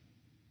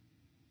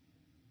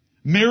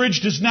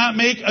 Marriage does not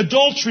make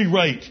adultery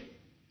right.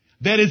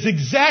 That is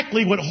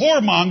exactly what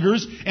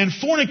whoremongers and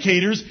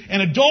fornicators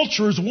and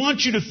adulterers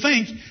want you to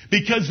think,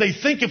 because they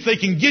think if they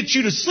can get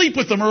you to sleep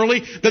with them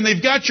early, then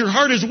they've got your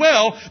heart as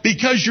well,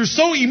 because you're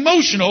so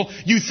emotional,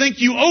 you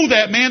think you owe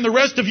that man the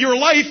rest of your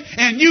life,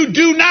 and you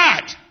do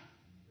not.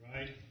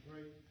 Right.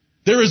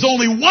 There is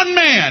only one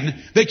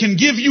man that can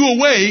give you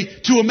away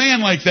to a man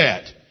like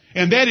that,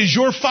 and that is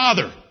your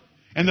father.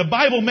 And the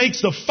Bible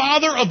makes the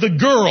father of the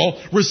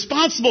girl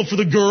responsible for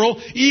the girl,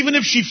 even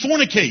if she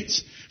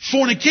fornicates.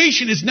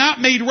 Fornication is not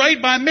made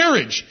right by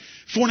marriage.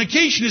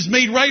 Fornication is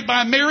made right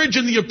by marriage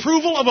and the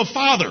approval of a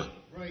father.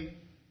 Right.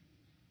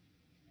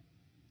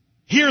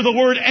 Hear the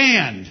word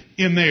 "and"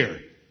 in there.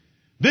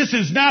 This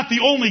is not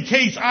the only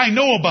case I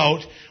know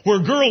about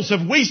where girls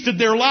have wasted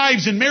their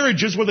lives in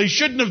marriages where they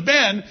shouldn't have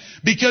been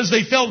because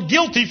they felt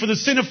guilty for the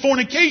sin of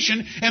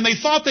fornication and they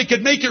thought they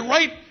could make it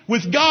right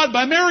with God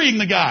by marrying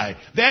the guy.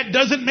 That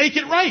doesn't make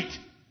it right.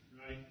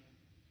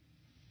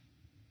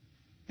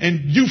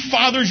 And you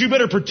fathers, you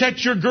better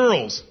protect your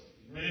girls.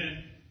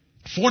 Amen.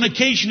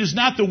 Fornication is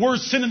not the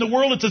worst sin in the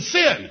world. It's a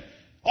sin.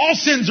 All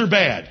sins are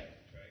bad.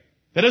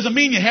 That doesn't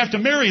mean you have to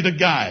marry the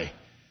guy.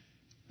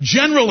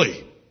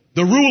 Generally,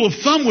 the rule of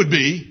thumb would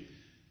be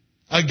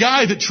a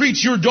guy that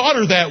treats your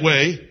daughter that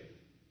way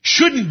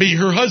shouldn't be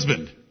her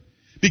husband,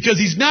 because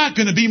he's not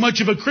going to be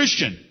much of a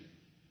Christian.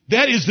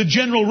 That is the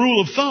general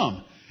rule of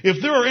thumb. If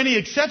there are any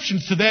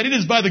exceptions to that, it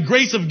is by the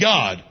grace of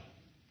God.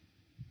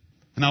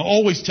 And I'll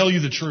always tell you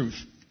the truth,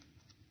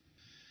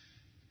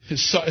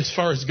 as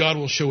far as God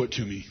will show it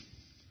to me.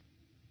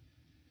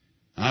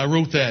 I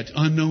wrote that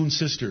unknown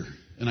sister,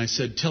 and I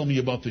said, tell me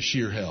about the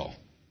sheer hell.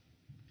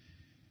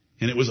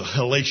 And it was a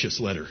hellacious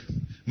letter.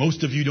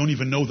 Most of you don't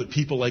even know that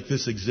people like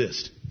this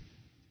exist.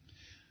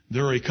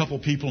 There are a couple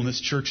people in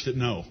this church that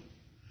know,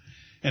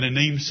 and a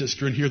named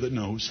sister in here that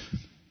knows.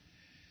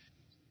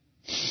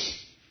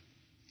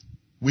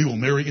 We will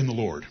marry in the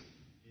Lord.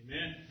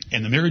 Amen.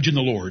 And the marriage in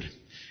the Lord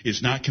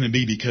is not going to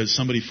be because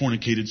somebody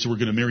fornicated, so we're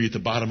going to marry at the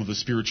bottom of the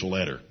spiritual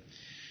ladder.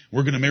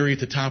 We're going to marry at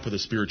the top of the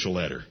spiritual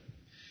ladder.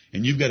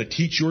 And you've got to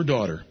teach your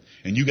daughter,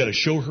 and you've got to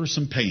show her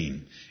some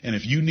pain. And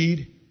if you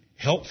need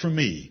help from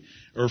me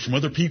or from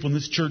other people in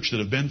this church that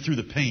have been through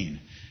the pain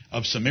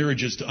of some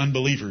marriages to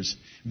unbelievers,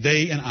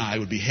 they and I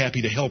would be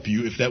happy to help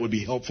you if that would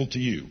be helpful to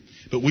you.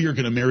 But we are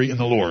going to marry in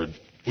the Lord.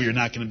 We are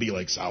not going to be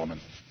like Solomon.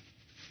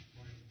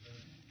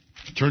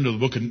 Turn to the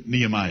book of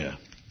Nehemiah.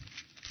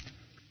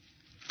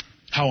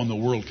 How in the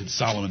world could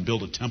Solomon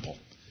build a temple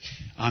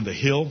on the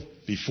hill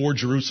before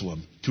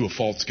Jerusalem to a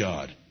false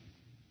god?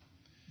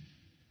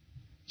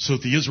 So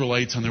that the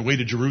Israelites on their way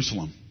to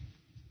Jerusalem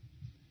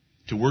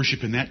to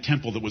worship in that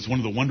temple that was one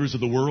of the wonders of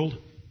the world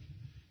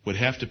would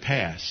have to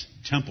pass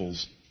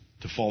temples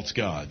to false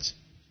gods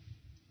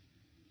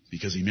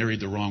because he married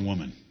the wrong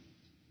woman.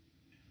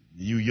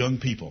 You young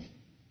people,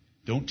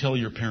 don't tell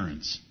your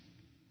parents,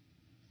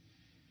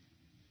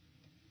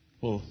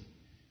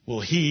 well,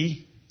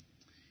 he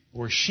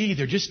or she,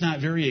 they're just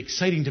not very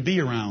exciting to be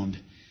around.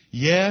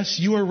 Yes,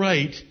 you are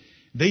right.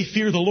 They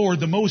fear the Lord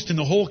the most in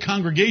the whole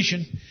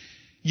congregation.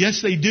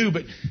 Yes, they do,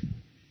 but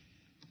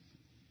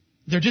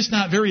they're just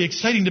not very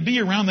exciting to be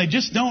around. They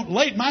just don't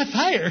light my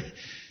fire.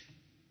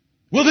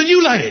 Well, then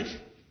you light it.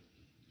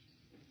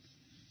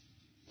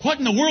 What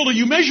in the world are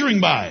you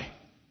measuring by?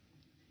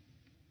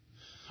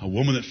 A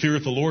woman that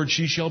feareth the Lord,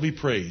 she shall be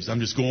praised. I'm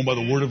just going by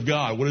the Word of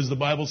God. What does the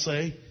Bible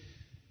say?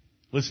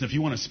 Listen, if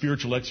you want a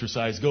spiritual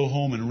exercise, go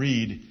home and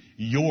read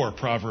your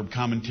proverb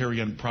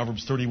commentary on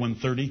Proverbs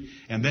 31:30,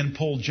 and then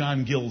pull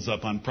John Gill's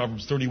up on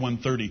Proverbs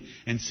 31:30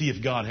 and see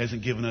if God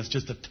hasn't given us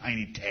just a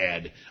tiny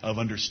tad of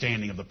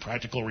understanding of the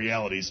practical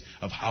realities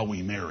of how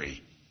we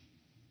marry.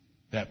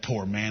 That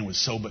poor man was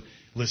so... But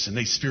listen,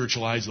 they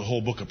spiritualized the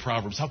whole book of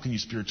Proverbs. How can you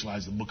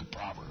spiritualize the book of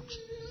Proverbs?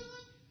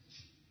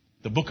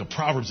 The book of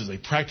Proverbs is a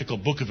practical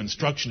book of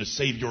instruction to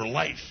save your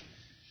life,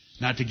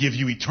 not to give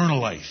you eternal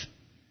life.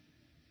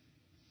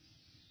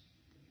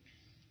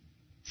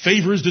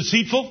 Favor is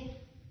deceitful?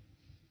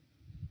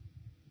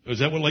 Is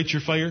that what lights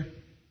your fire?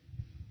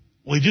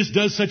 Well, he just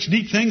does such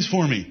neat things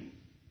for me.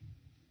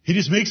 He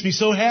just makes me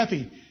so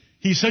happy.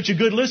 He's such a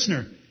good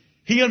listener.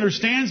 He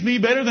understands me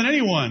better than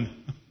anyone.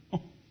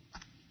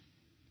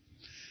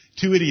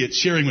 Two idiots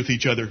sharing with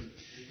each other.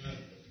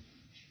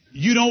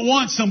 You don't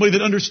want somebody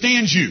that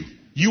understands you.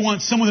 You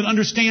want someone that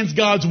understands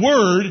God's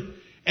Word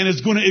and is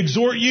going to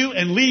exhort you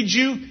and lead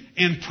you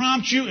and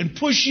prompt you and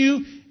push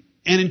you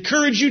and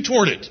encourage you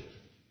toward it.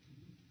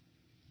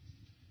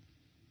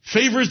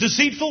 Favor is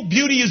deceitful,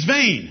 beauty is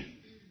vain.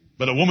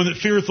 But a woman that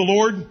feareth the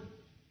Lord,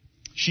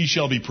 she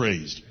shall be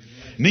praised.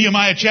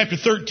 Nehemiah chapter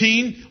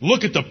 13,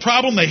 look at the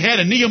problem they had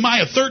in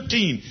Nehemiah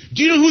 13.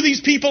 Do you know who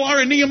these people are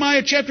in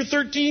Nehemiah chapter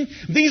 13?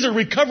 These are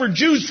recovered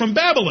Jews from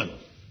Babylon.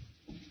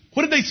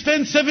 What did they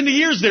spend 70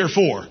 years there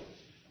for?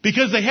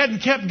 Because they hadn't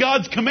kept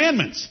God's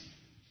commandments.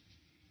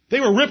 They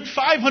were ripped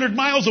 500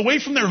 miles away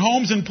from their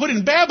homes and put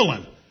in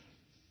Babylon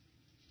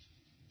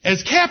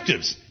as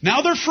captives.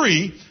 Now they're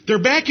free.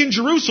 They're back in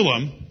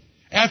Jerusalem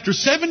after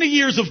 70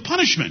 years of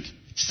punishment.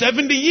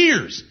 70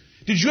 years.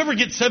 Did you ever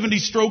get 70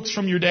 strokes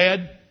from your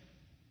dad?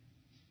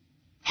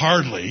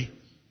 Hardly.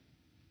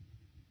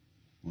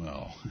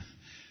 Well,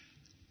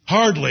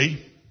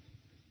 hardly.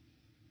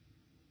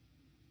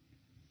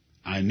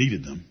 I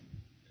needed them.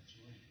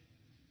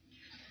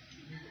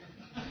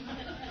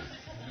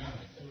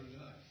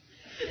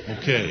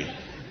 Okay.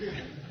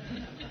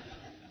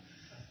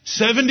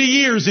 70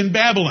 years in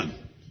Babylon.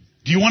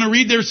 Do you want to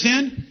read their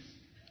sin?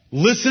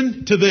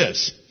 Listen to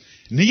this.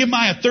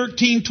 Nehemiah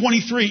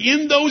 13:23.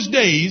 In those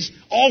days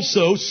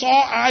also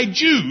saw I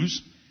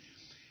Jews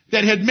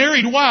that had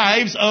married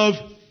wives of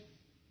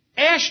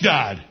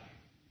Ashdod,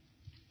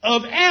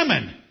 of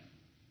Ammon,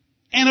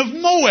 and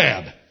of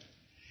Moab.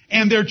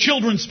 And their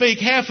children spake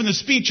half in the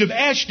speech of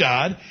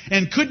Ashdod,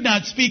 and could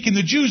not speak in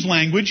the Jews'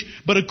 language,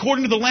 but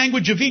according to the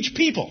language of each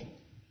people.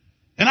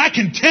 And I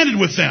contended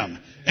with them,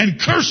 and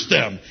cursed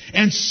them,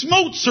 and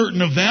smote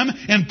certain of them,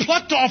 and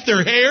plucked off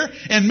their hair,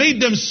 and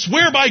made them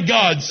swear by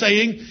God,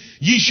 saying,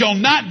 Ye shall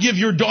not give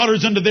your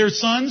daughters unto their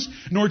sons,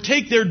 nor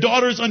take their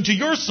daughters unto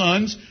your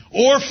sons,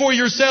 or for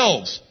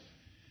yourselves.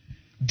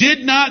 Did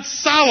not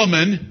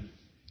Solomon,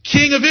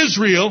 king of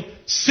Israel,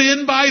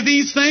 sin by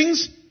these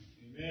things?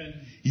 Amen.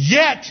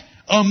 Yet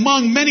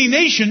among many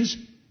nations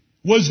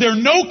was there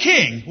no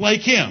king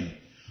like him,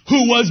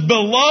 who was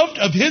beloved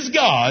of his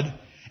God,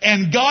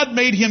 and God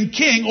made him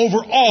king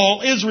over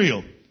all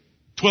Israel.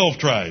 12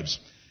 tribes.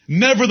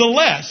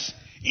 Nevertheless,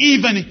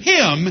 even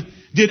him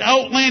did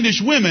outlandish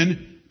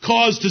women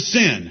cause to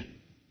sin.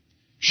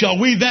 Shall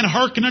we then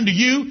hearken unto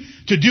you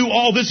to do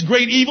all this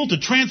great evil, to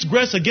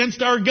transgress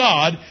against our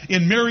God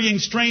in marrying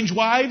strange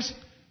wives?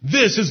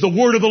 This is the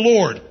word of the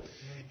Lord.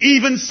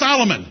 Even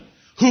Solomon,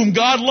 whom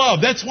God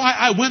loved. That's why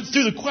I went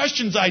through the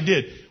questions I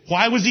did.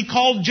 Why was he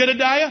called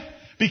Jedediah?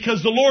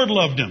 Because the Lord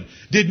loved him.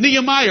 Did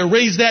Nehemiah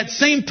raise that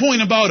same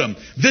point about him?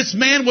 This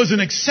man was an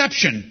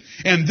exception,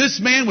 and this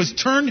man was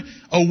turned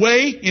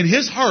away in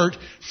his heart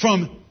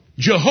from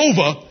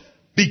Jehovah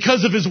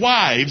because of his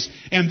wives,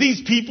 and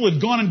these people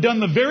had gone and done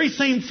the very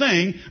same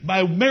thing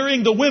by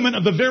marrying the women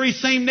of the very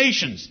same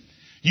nations.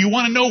 You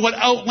want to know what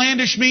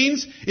outlandish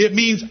means? It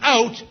means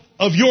out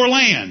of your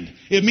land.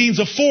 It means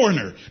a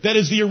foreigner. That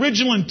is the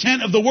original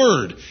intent of the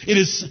word.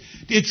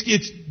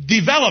 It's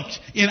developed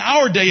in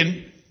our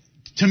day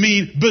to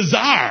mean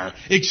bizarre,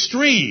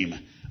 extreme,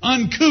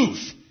 uncouth.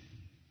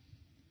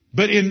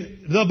 But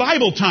in the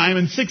Bible time,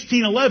 in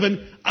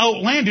 1611,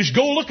 outlandish,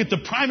 go look at the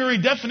primary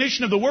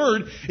definition of the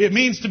word. It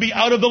means to be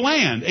out of the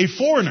land, a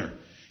foreigner.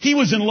 He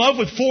was in love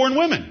with foreign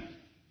women.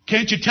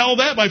 Can't you tell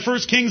that by 1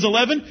 Kings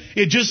 11?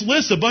 It just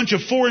lists a bunch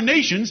of foreign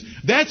nations.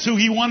 That's who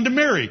he wanted to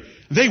marry.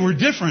 They were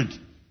different.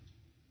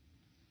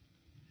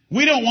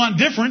 We don't want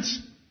difference.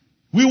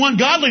 We want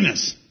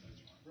godliness.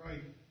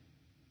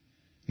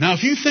 Now,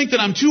 if you think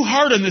that I'm too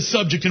hard on this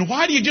subject, and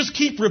why do you just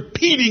keep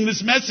repeating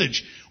this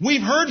message?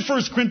 We've heard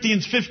 1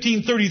 Corinthians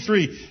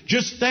 15:33.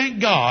 Just thank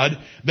God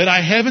that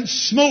I haven't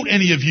smote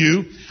any of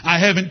you. I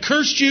haven't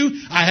cursed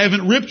you. I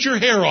haven't ripped your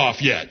hair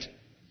off yet.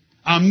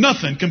 I'm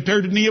nothing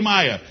compared to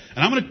Nehemiah.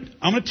 And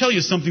I'm going to tell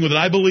you something that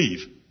I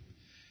believe.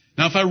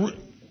 Now, if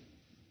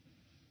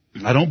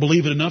I don't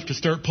believe it enough to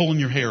start pulling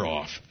your hair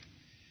off.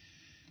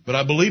 But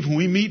I believe when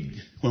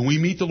we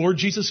meet the Lord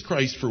Jesus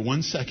Christ for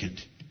 1 second,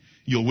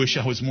 you'll wish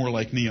I was more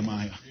like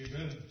Nehemiah.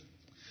 Amen.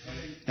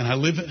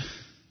 And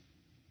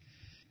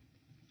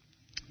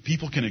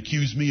people can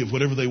accuse me of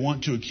whatever they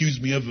want to accuse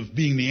me of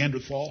being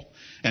Neanderthal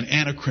and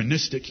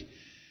anachronistic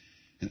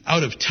and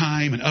out of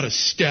time and out of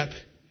step.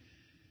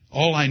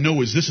 All I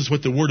know is this is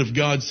what the Word of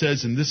God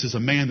says, and this is a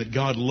man that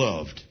God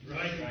loved.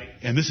 Right.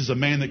 And this is a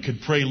man that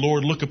could pray,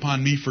 Lord, look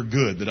upon me for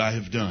good that I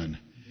have done.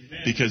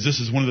 Because this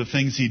is one of the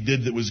things he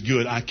did that was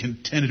good. I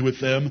contended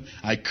with them.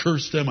 I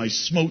cursed them. I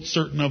smote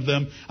certain of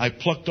them. I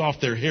plucked off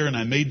their hair and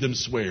I made them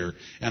swear.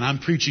 And I'm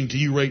preaching to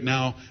you right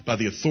now by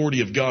the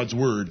authority of God's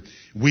Word.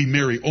 We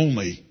marry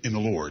only in the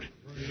Lord.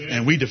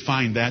 And we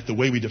define that the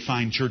way we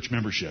define church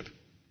membership.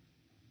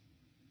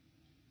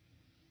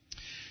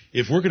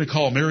 If we're going to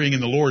call marrying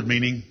in the Lord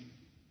meaning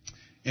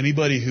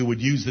anybody who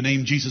would use the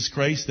name Jesus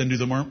Christ, then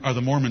are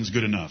the Mormons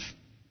good enough?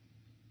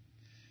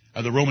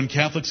 Are the Roman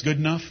Catholics good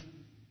enough?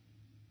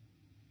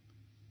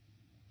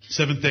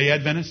 Seventh-day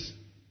Adventists?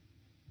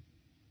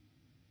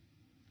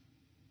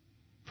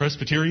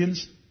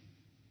 Presbyterians?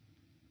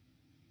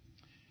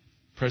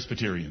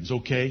 Presbyterians,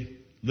 okay.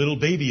 Little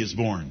baby is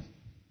born.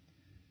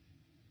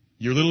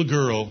 Your little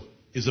girl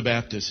is a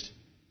Baptist.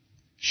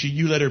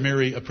 You let her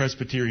marry a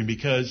Presbyterian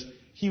because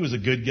he was a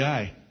good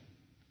guy.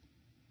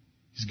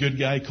 He's a good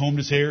guy, combed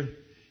his hair.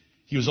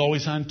 He was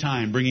always on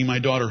time bringing my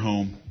daughter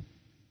home.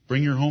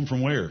 Bring her home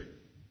from where?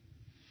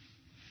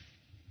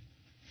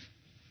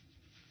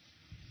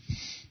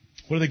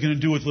 What are they going to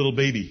do with little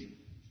baby?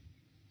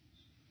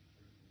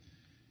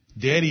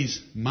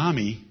 Daddy's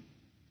mommy,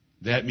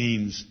 that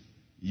means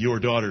your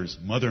daughter's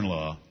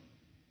mother-in-law,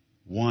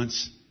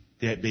 wants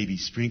that baby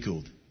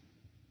sprinkled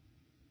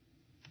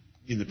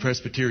in the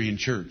Presbyterian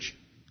church.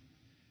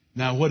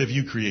 Now, what have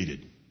you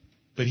created?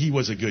 But he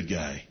was a good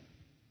guy.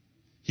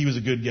 He was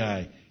a good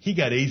guy. He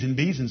got A's and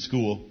B's in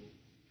school.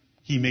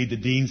 He made the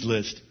dean's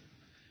list,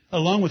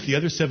 along with the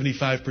other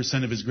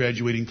 75% of his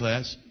graduating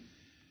class.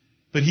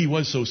 But he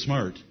was so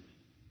smart.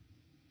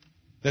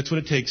 That's what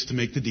it takes to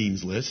make the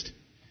dean's list.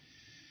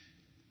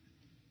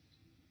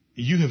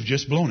 You have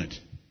just blown it.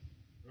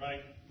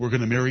 Right. We're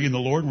going to marry in the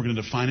Lord. We're going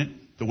to define it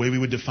the way we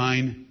would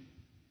define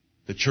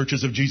the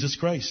churches of Jesus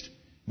Christ.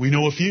 We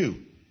know a few.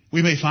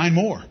 We may find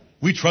more.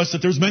 We trust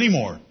that there's many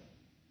more.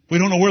 We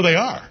don't know where they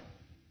are.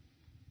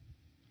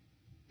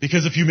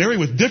 Because if you marry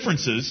with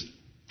differences,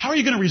 how are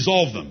you going to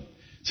resolve them?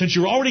 Since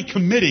you're already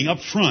committing up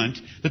front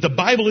that the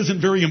Bible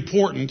isn't very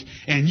important,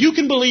 and you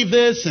can believe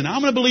this, and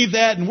I'm going to believe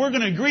that, and we're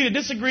going to agree to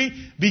disagree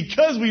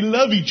because we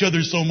love each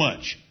other so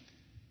much.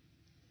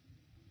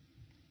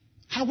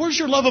 Where's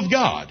your love of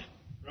God?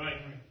 Right.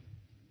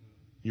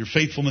 Your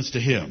faithfulness to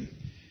Him.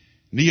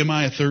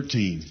 Nehemiah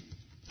 13.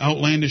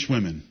 Outlandish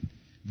women,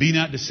 be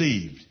not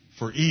deceived,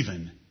 for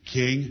even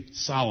King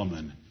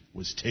Solomon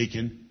was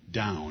taken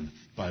down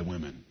by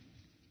women.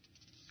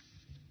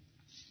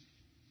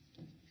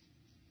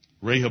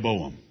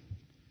 Rehoboam.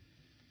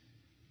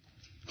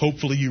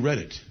 Hopefully you read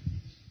it.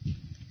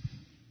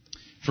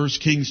 1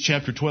 Kings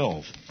chapter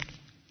 12.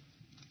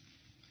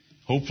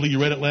 Hopefully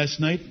you read it last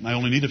night. I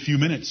only need a few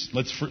minutes.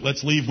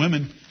 Let's leave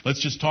women.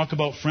 Let's just talk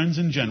about friends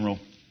in general.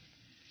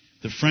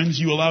 The friends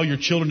you allow your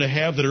children to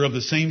have that are of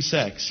the same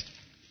sex.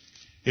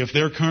 If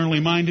they're carnally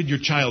minded, your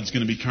child's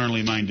going to be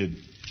carnally minded.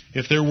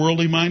 If they're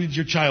worldly minded,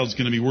 your child's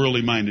going to be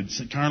worldly minded.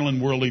 Carnal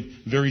and worldly,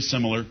 very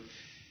similar.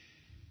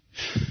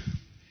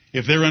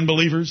 If they're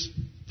unbelievers,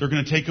 they're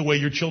going to take away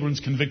your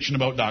children's conviction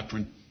about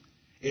doctrine.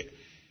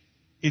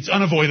 It's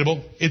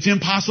unavoidable. It's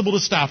impossible to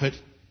stop it.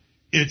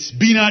 It's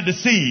be not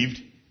deceived.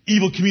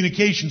 Evil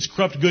communications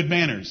corrupt good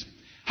manners.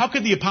 How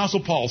could the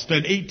Apostle Paul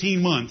spend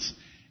 18 months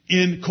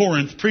in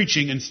Corinth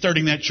preaching and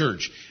starting that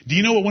church? Do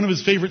you know what one of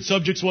his favorite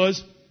subjects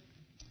was?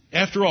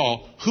 After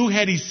all, who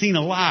had he seen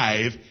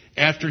alive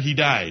after he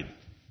died?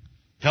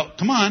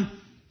 Come on,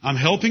 I'm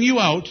helping you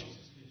out.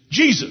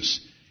 Jesus.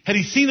 Had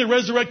he seen the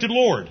resurrected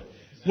Lord?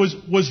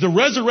 Was the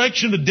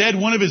resurrection of the dead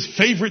one of his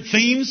favorite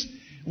themes?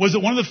 Was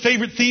it one of the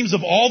favorite themes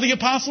of all the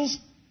apostles?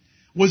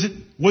 Was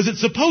it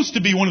supposed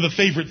to be one of the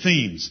favorite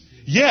themes?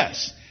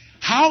 Yes.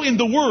 How in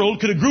the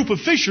world could a group of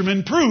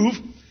fishermen prove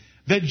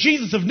that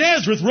Jesus of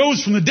Nazareth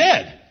rose from the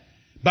dead?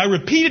 By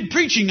repeated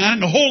preaching on it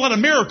and a whole lot of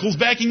miracles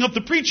backing up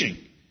the preaching.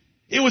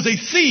 It was a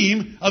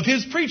theme of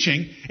his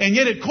preaching, and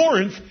yet at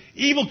Corinth,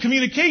 evil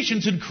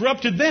communications had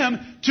corrupted them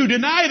to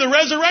deny the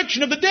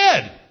resurrection of the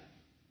dead.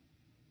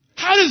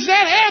 How does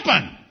that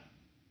happen?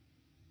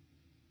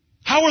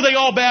 How were they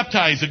all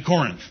baptized at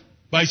Corinth?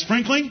 By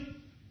sprinkling?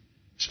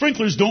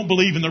 Sprinklers don't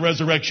believe in the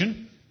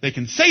resurrection. They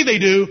can say they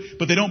do,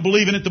 but they don't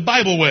believe in it the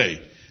Bible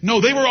way. No,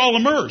 they were all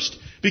immersed.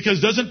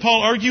 Because doesn't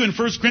Paul argue in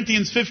 1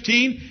 Corinthians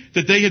 15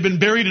 that they had been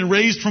buried and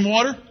raised from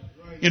water?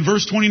 In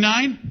verse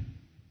 29?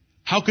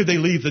 How could they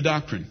leave the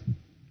doctrine?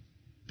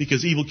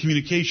 Because evil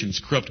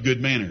communications corrupt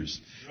good manners.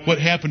 What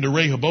happened to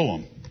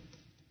Rehoboam?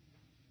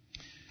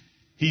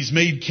 He's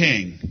made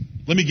king.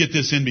 Let me get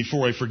this in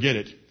before I forget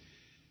it.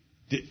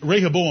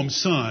 Rehoboam's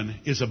son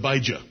is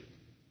Abijah.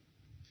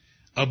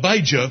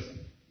 Abijah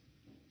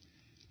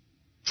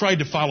tried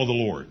to follow the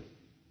Lord.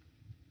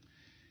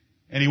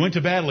 And he went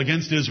to battle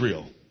against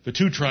Israel. The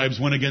 2 tribes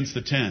went against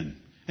the 10.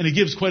 And he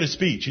gives quite a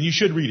speech, and you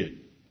should read it.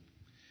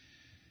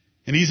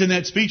 And he's in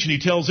that speech and he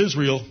tells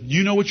Israel,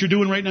 you know what you're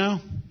doing right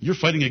now? You're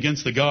fighting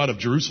against the God of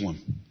Jerusalem.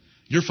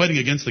 You're fighting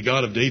against the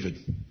God of David.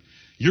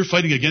 You're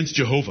fighting against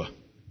Jehovah.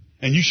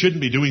 And you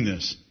shouldn't be doing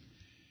this.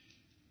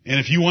 And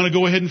if you want to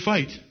go ahead and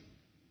fight,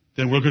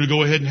 then we're going to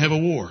go ahead and have a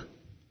war.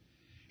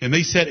 And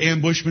they set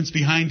ambushments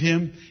behind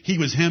him. He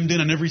was hemmed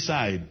in on every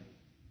side.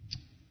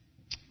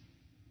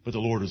 But the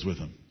Lord was with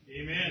him.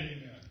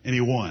 Amen. And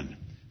he won.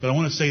 But I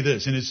want to say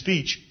this. In his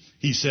speech,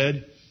 he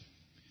said,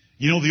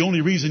 you know, the only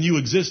reason you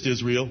exist,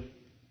 Israel,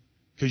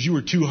 because you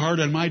were too hard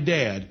on my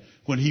dad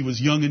when he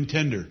was young and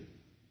tender.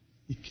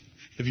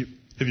 Have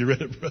you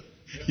read it, bro?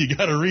 You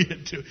got to read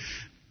it too.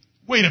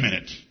 Wait a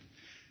minute.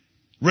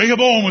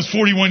 Rehoboam was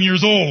 41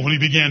 years old when he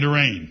began to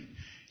reign.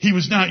 He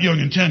was not young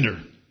and tender.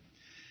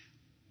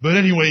 But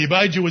anyway,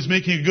 Abijah was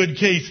making a good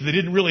case that they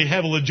didn't really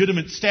have a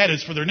legitimate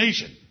status for their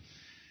nation.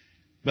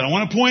 But I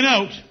want to point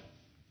out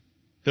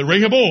that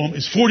Rehoboam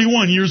is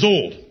 41 years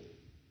old.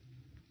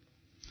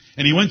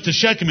 And he went to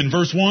Shechem in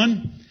verse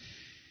 1.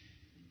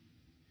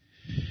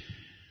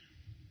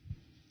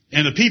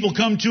 And the people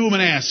come to him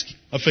and ask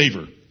a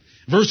favor.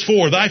 Verse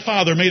 4, thy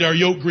father made our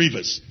yoke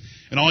grievous.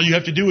 And all you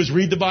have to do is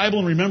read the Bible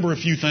and remember a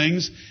few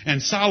things.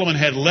 And Solomon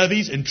had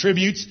levies and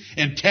tributes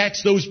and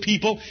taxed those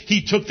people.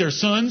 He took their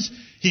sons,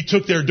 he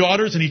took their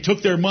daughters, and he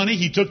took their money,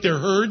 he took their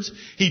herds,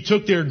 he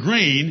took their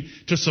grain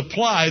to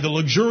supply the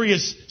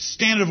luxurious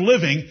standard of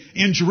living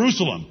in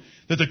Jerusalem.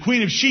 That the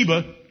Queen of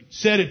Sheba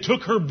said it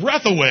took her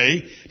breath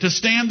away to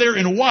stand there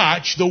and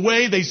watch the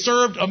way they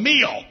served a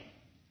meal.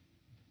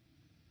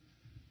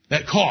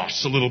 That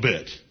costs a little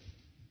bit.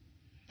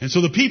 And so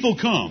the people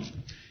come.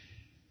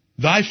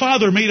 Thy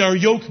father made our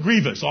yoke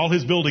grievous, all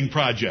his building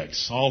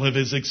projects, all of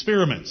his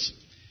experiments.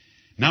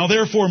 Now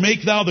therefore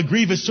make thou the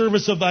grievous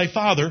service of thy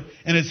father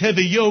and his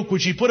heavy yoke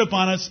which he put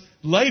upon us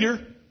lighter,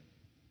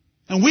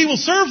 and we will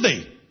serve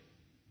thee.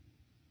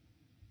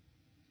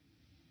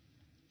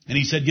 And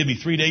he said, give me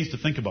 3 days to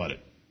think about it.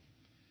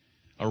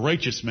 A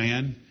righteous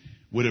man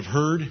would have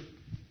heard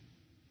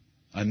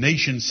a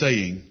nation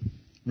saying,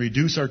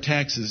 reduce our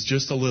taxes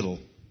just a little,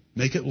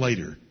 make it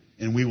lighter,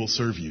 and we will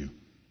serve you.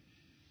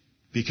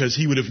 Because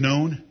he would have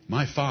known,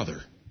 my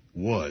father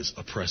was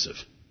oppressive.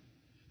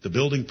 The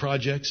building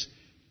projects,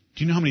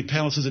 do you know how many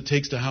palaces it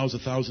takes to house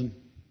 1,000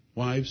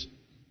 wives?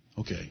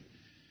 Okay.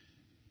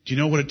 Do you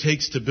know what it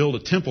takes to build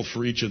a temple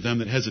for each of them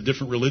that has a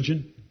different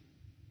religion?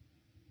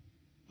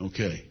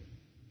 Okay.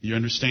 You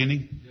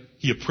understanding? Yep.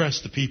 He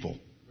oppressed the people.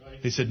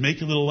 Right. They said, make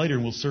it a little lighter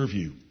and we'll serve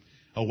you.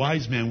 A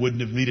wise man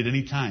wouldn't have needed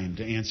any time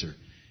to answer. Right.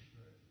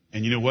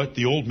 And you know what?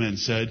 The old men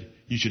said,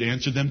 you should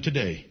answer them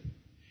today.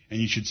 And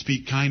you should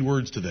speak kind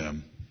words to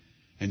them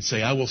and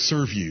say, I will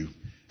serve you,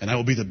 and I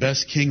will be the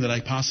best king that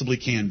I possibly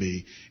can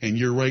be. And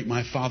you're right,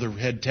 my father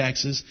had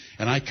taxes,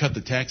 and I cut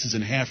the taxes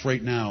in half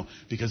right now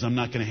because I'm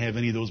not going to have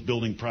any of those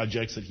building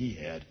projects that he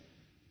had.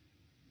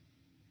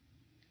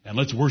 And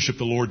let's worship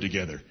the Lord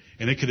together.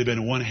 And it could have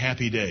been one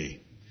happy day.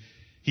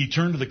 He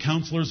turned to the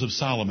counselors of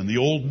Solomon, the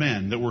old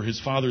men that were his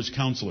father's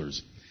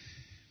counselors.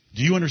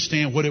 Do you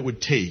understand what it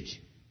would take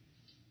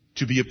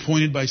to be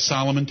appointed by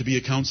Solomon to be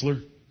a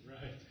counselor?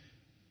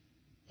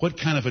 What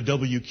kind of a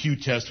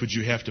WQ test would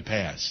you have to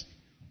pass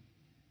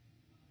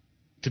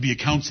to be a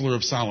counselor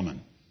of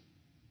Solomon?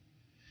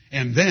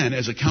 And then,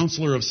 as a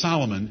counselor of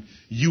Solomon,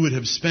 you would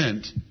have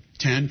spent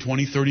 10,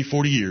 20, 30,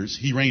 40 years,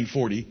 he reigned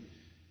 40,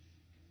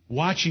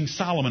 watching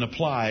Solomon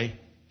apply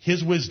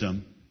his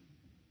wisdom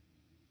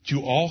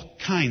to all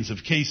kinds of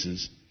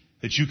cases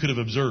that you could have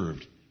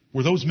observed.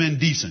 Were those men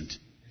decent?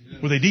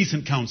 Were they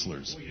decent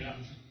counselors? Oh, yeah.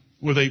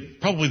 Were they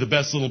probably the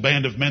best little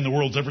band of men the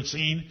world's ever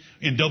seen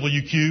in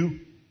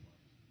WQ?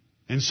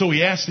 And so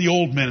he asked the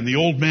old men, and the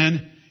old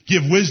men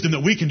give wisdom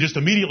that we can just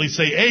immediately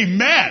say,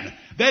 amen.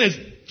 That is,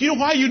 do you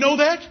know why you know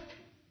that?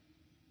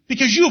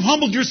 Because you have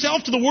humbled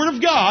yourself to the Word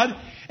of God,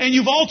 and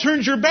you've all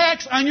turned your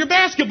backs on your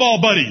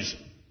basketball buddies.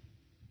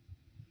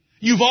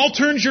 You've all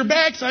turned your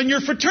backs on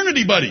your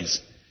fraternity buddies.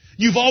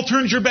 You've all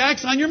turned your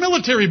backs on your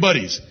military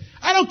buddies.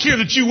 I don't care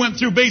that you went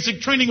through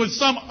basic training with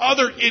some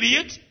other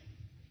idiot.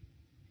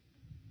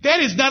 That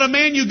is not a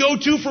man you go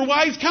to for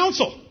wise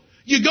counsel.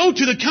 You go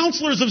to the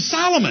counselors of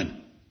Solomon.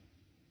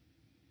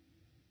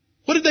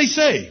 What did they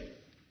say?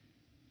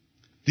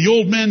 The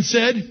old men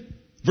said,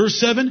 verse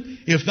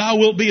 7, if thou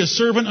wilt be a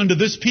servant unto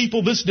this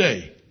people this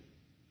day,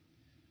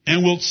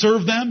 and wilt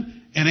serve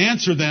them, and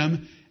answer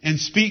them, and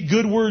speak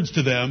good words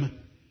to them,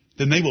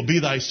 then they will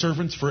be thy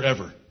servants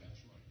forever.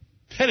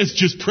 That is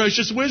just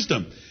precious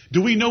wisdom.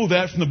 Do we know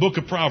that from the book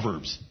of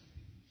Proverbs?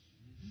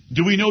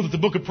 Do we know that the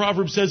book of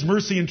Proverbs says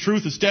mercy and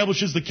truth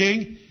establishes the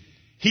king?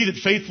 He that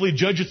faithfully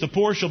judgeth the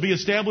poor shall be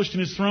established in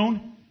his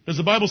throne. Does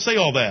the Bible say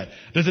all that?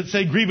 Does it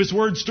say grievous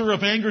words stir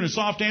up anger and a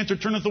soft answer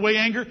turneth away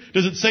anger?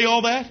 Does it say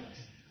all that?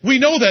 We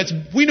know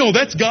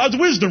that's God's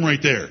wisdom right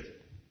there.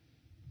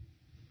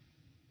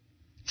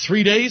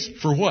 3 days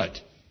for what?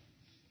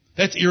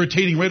 That's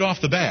irritating right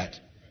off the bat.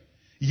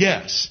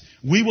 Yes,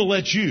 we will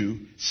let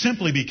you,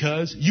 simply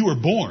because you were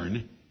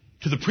born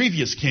to the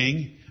previous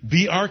king,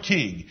 be our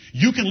king.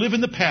 You can live in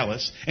the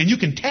palace, and you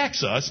can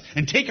tax us,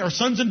 and take our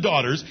sons and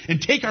daughters,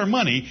 and take our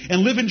money,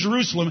 and live in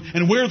Jerusalem,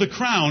 and wear the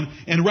crown,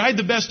 and ride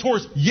the best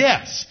horse.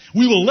 Yes,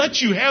 we will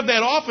let you have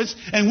that office,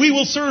 and we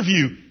will serve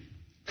you.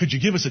 Could you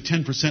give us a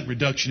 10%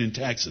 reduction in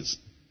taxes?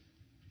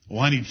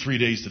 Well, I need 3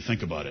 days to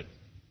think about it.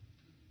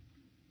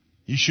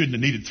 You shouldn't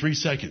have needed 3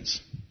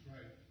 seconds.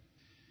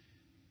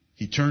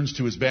 He turns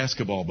to his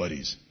basketball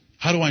buddies.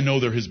 How do I know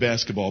they're his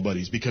basketball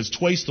buddies? Because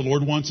twice the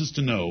Lord wants us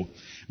to know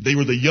they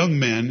were the young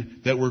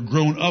men that were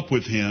grown up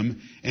with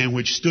him and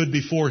which stood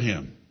before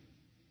him.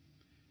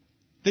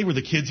 They were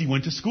the kids he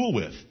went to school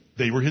with.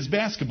 They were his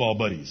basketball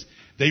buddies.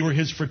 They were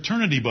his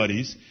fraternity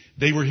buddies.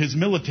 They were his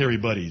military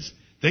buddies.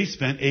 They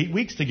spent 8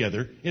 weeks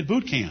together at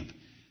boot camp.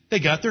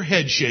 They got their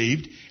heads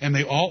shaved, and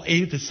they all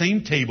ate at the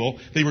same table.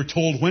 They were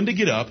told when to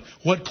get up,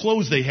 what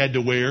clothes they had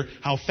to wear,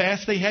 how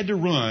fast they had to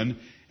run,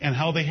 and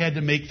how they had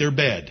to make their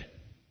bed.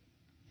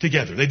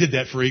 Together. They did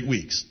that for 8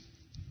 weeks.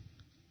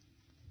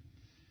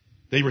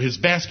 They were his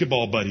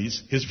basketball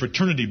buddies, his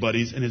fraternity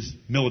buddies, and his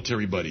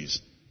military buddies.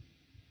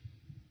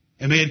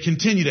 And they had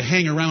continued to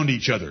hang around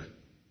each other.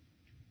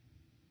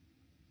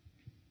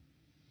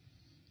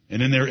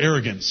 And in their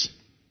arrogance,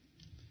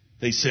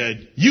 They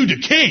said, "You the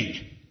king.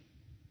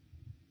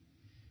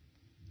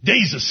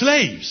 They's the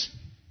slaves.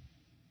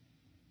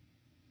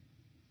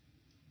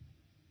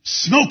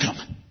 Smoke them.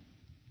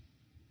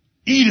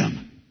 Eat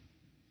them.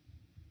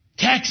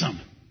 Tax them.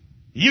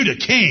 You the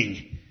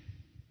king.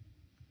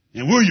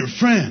 And we're your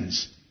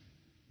friends."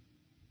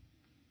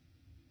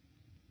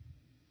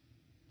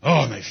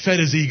 Oh, and they fed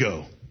his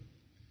ego.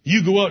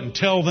 You go out and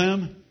tell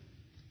them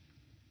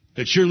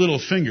that your little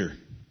finger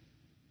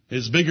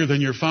is bigger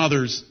than your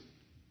father's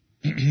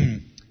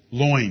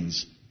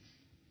loins.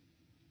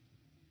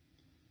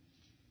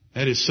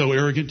 That is so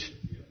arrogant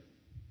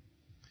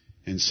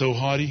and so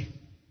haughty.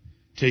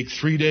 Take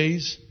 3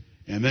 days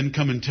and then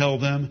come and tell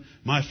them,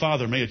 "My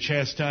father may have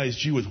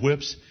chastised you with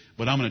whips,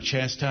 but I'm going to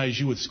chastise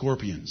you with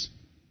scorpions."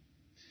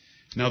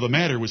 Now the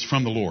matter was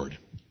from the Lord.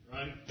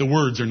 Right. The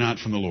words are not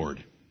from the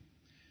Lord.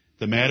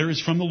 The matter is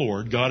from the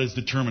Lord. God is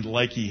determined,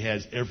 like He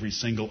has every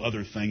single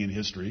other thing in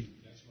history.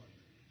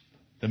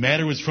 The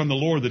matter was from the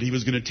Lord that He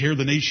was going to tear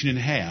the nation in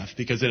half,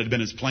 because it had been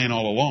His plan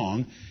all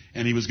along,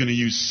 and He was going to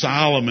use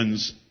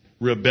Solomon's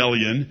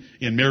rebellion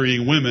in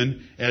marrying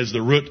women as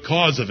the root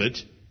cause of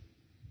it.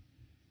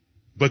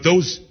 But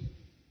those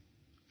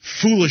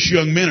foolish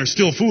young men are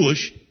still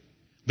foolish.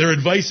 Their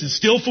advice is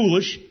still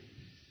foolish.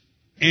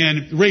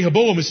 And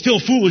Rehoboam is still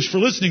foolish for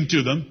listening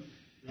to them.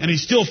 And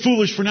he's still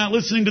foolish for not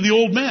listening to the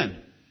old men.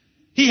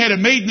 He had it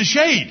made in the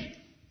shade.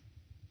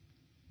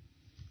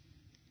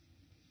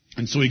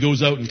 And so he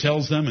goes out and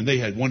tells them, and they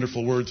had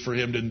wonderful words for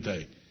him, didn't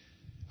they?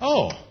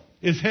 "Oh,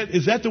 is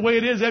that the way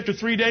it is after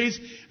 3 days?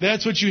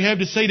 That's what you have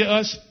to say to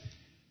us?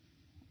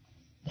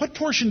 What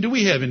portion do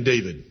we have in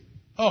David?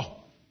 Oh,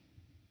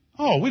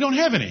 we don't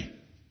have any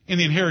in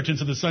the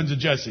inheritance of the sons of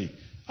Jesse.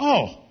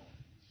 Oh,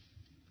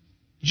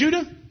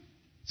 Judah,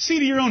 see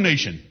to your own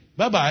nation.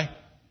 Bye-bye.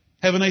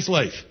 Have a nice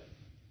life."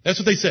 That's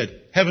what they said.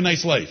 "Have a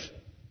nice life."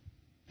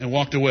 And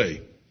walked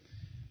away.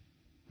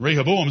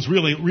 Rehoboam's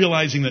really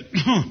realizing that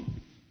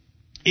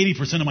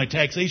 80% of my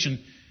taxation,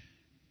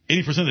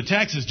 80% of the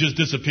taxes just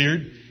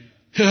disappeared.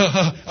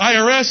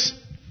 IRS,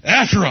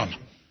 after them.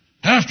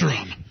 After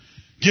them.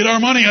 Get our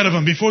money out of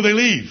them before they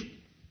leave.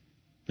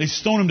 They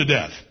stone him to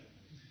death.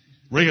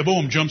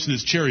 Rehoboam jumps in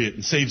his chariot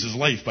and saves his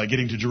life by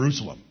getting to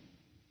Jerusalem.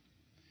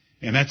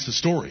 And that's the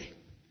story.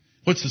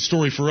 What's the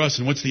story for us,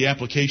 and what's the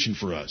application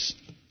for us?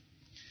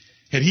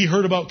 Had he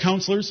heard about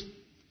counselors?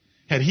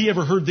 Had he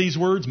ever heard these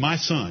words? "My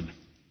son,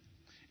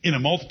 in a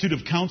multitude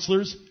of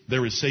counselors,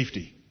 there is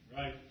safety."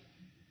 Right.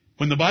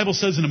 When the Bible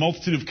says in a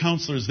multitude of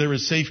counselors there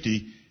is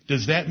safety,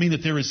 does that mean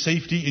that there is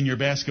safety in your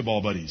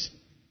basketball buddies?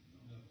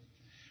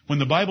 When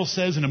the Bible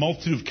says in a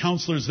multitude of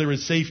counselors there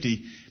is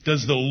safety,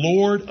 does the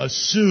Lord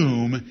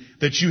assume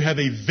that you have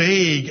a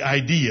vague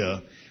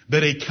idea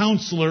that a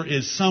counselor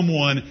is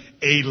someone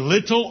a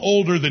little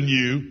older than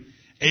you,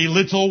 a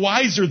little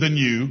wiser than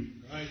you,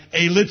 right,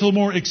 a little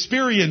more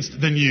experienced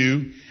than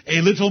you,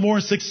 a little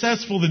more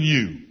successful than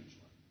you?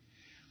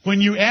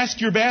 When you ask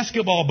your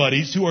basketball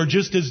buddies, who are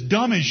just as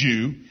dumb as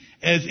you,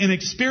 as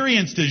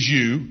inexperienced as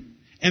you,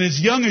 and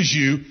as young as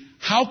you,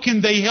 how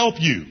can they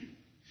help you?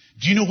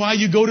 Do you know why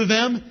you go to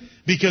them?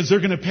 Because they're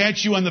going to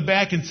pat you on the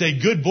back and say,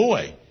 "Good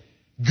boy.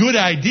 Good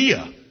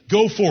idea.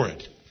 Go for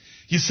it."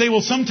 You say,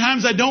 "Well,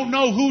 sometimes I don't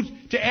know who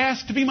to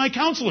ask to be my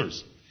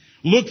counselors."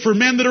 Look for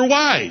men that are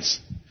wise,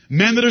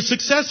 men that are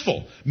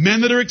successful,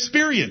 men that are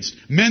experienced,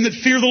 men that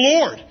fear the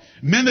Lord,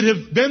 men that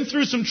have been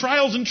through some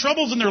trials and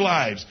troubles in their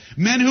lives,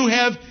 men who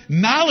have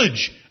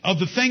knowledge of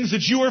the things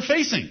that you are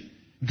facing.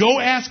 Go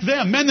ask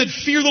them. Men that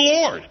fear the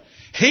Lord,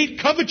 hate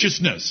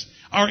covetousness,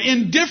 are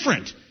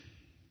indifferent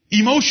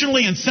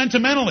emotionally and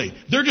sentimentally.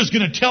 They're just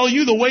going to tell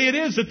you the way it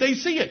is that they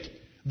see it.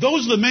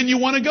 Those are the men you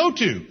want to go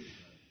to.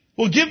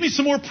 Well, give me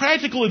some more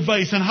practical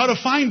advice on how to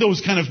find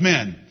those kind of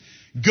men.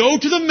 Go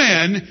to the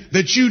men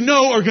that you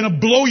know are going to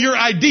blow your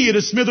idea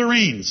to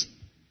smithereens.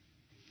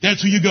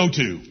 That's who you go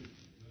to.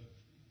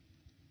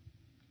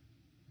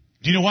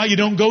 Do you know why you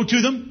don't go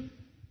to them?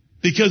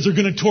 Because they're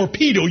going to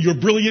torpedo your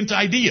brilliant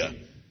idea.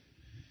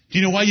 Do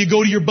you know why you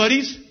go to your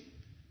buddies?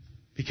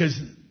 Because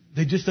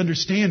they just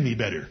understand me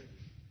better.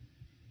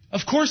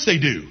 Of course they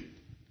do.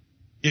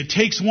 It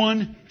takes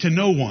one to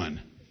know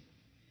one.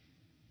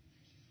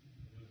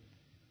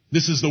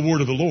 This is the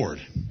word of the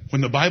Lord.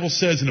 When the Bible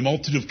says in a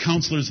multitude of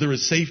counselors there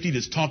is safety, it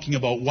is talking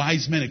about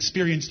wise men,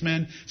 experienced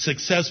men,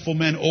 successful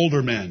men,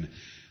 older men.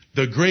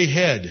 The gray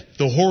head,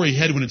 the hoary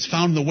head, when it's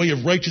found in the way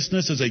of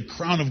righteousness, is a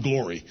crown of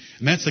glory.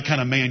 And that's the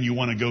kind of man you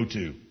want to go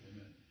to.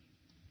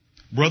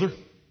 Brother,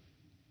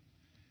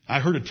 I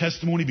heard a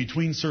testimony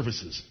between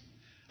services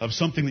of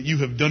something that you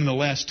have done in the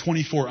last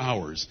 24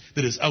 hours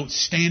that is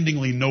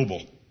outstandingly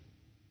noble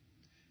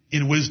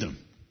in wisdom.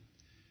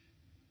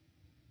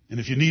 And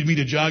if you need me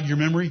to jog your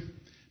memory,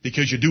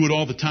 because you do it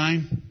all the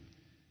time,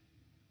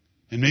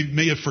 and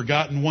may have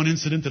forgotten one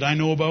incident that I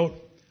know about,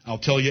 I'll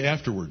tell you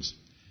afterwards.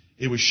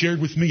 It was shared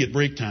with me at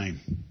break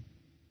time.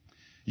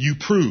 You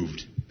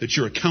proved that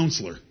you're a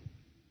counselor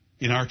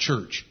in our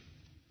church.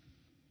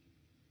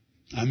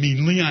 I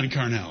mean Leon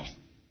Carnell,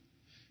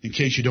 in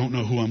case you don't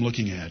know who I'm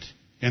looking at.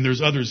 And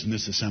there's others in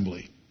this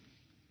assembly.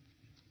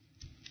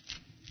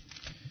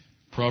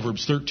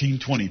 Proverbs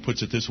 13:20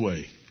 puts it this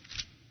way.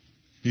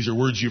 These are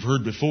words you've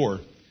heard before,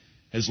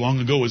 as long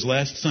ago as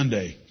last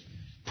Sunday.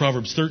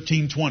 Proverbs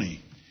 13:20.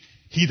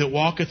 He that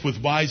walketh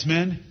with wise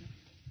men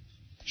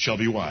shall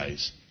be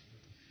wise,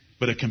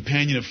 but a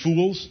companion of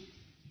fools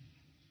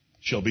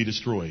shall be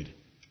destroyed.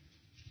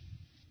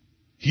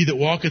 He that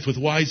walketh with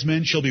wise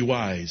men shall be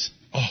wise.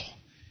 Oh,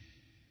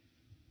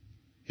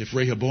 if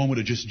Rehoboam would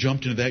have just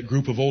jumped into that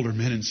group of older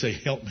men and say,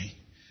 help me.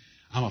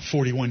 I'm a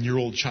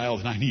 41-year-old child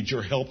and I need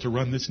your help to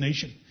run this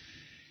nation.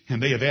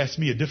 And they have asked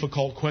me a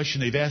difficult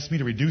question. They've asked me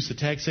to reduce the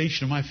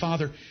taxation of my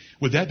father.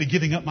 Would that be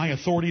giving up my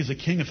authority as a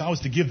king if I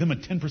was to give them a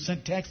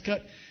 10% tax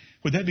cut?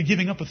 Would that be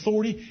giving up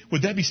authority?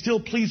 Would that be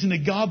still pleasing to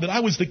God that I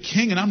was the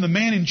king and I'm the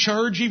man in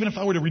charge, even if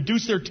I were to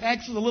reduce their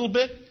taxes a little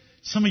bit?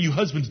 Some of you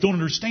husbands don't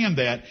understand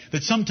that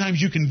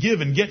sometimes you can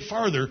give and get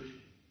farther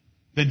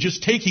than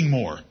just taking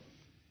more.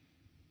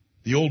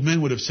 The old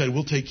men would have said,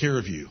 we'll take care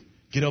of you.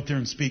 Get out there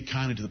and speak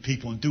kindly to the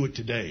people and do it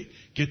today.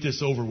 Get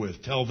this over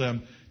with. Tell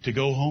them to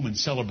go home and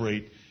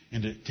celebrate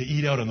and to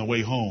eat out on the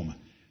way home.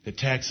 The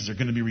taxes are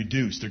going to be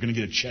reduced. They're going to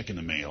get a check in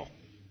the mail.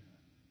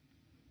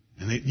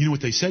 And you know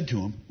what they said to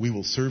him? We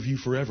will serve you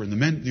forever.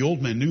 And the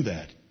old men knew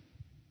that.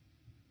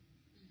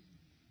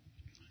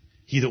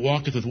 He that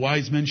walketh with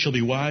wise men shall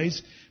be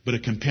wise, but a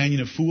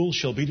companion of fools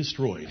shall be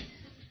destroyed.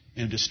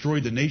 And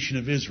destroyed the nation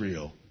of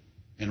Israel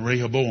and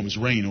Rehoboam's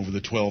reign over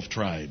the 12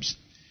 tribes.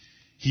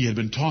 He had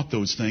been taught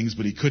those things,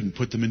 but he couldn't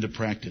put them into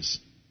practice.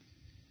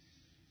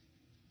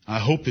 I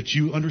hope that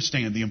you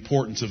understand the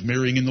importance of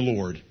marrying in the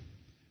Lord.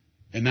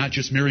 And not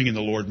just marrying in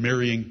the Lord,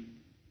 marrying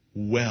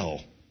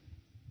well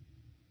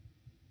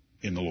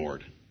in the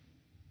Lord.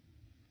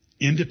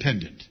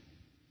 Independent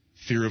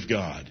fear of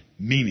God,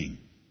 meaning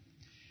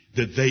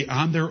that they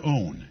on their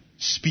own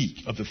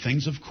speak of the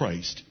things of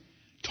Christ,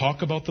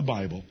 talk about the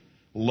Bible,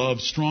 love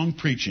strong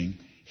preaching,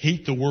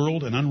 hate the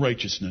world and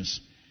unrighteousness,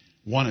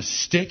 want to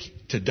stick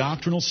to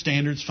doctrinal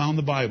standards found in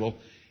the Bible,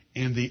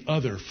 and the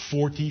other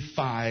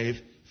 45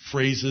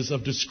 phrases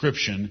of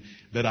description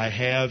that I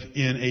have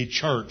in a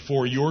chart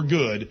for your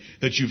good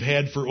that you've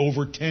had for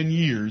over 10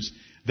 years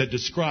that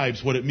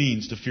describes what it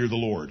means to fear the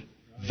Lord.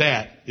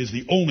 That is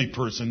the only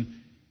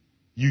person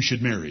you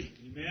should marry.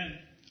 Amen.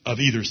 Of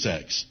either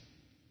sex.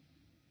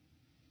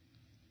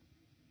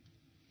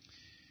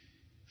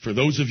 For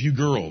those of you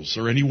girls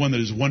or anyone that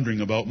is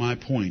wondering about my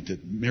point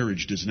that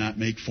marriage does not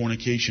make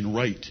fornication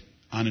right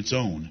on its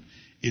own,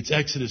 it's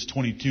Exodus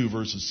 22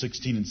 verses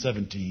 16 and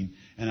 17,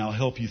 and I'll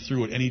help you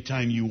through it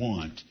anytime you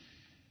want.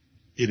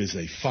 It is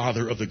a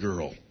father of the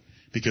girl,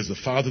 because the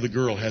father of the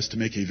girl has to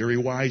make a very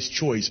wise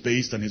choice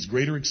based on his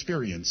greater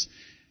experience.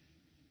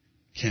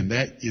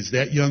 Is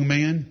that young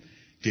man,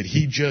 did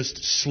he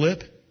just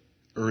slip,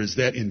 or is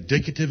that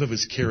indicative of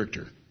his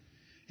character?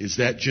 Is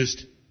that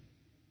just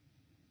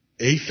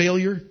a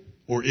failure,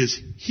 or is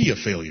he a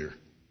failure?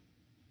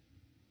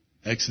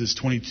 Exodus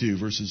 22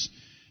 verses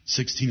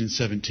 16 and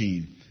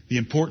 17. The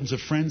importance of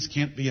friends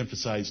can't be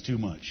emphasized too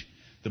much.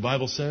 The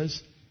Bible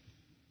says,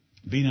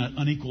 be not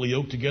unequally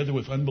yoked together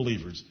with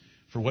unbelievers.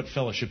 For what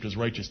fellowship does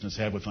righteousness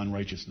have with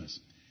unrighteousness?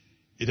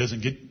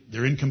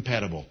 They're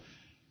incompatible.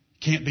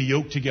 Can't be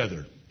yoked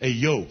together. A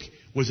yoke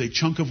was a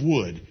chunk of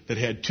wood that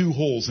had 2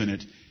 holes in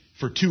it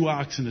for 2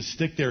 oxen to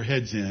stick their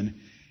heads in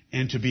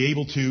and to be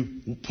able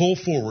to pull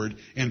forward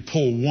and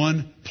pull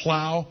one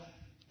plow,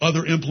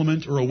 other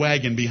implement, or a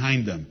wagon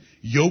behind them.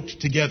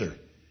 Yoked together.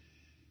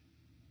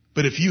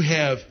 But if you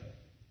have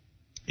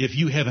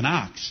an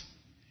ox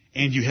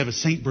and you have a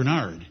St.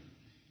 Bernard,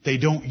 they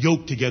don't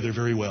yoke together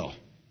very well.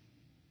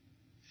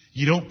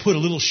 You don't put a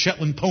little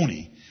Shetland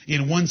pony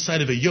in one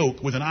side of a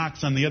yoke with an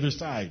ox on the other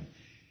side.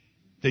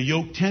 The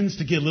yoke tends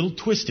to get a little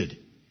twisted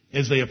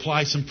as they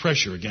apply some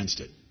pressure against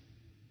it.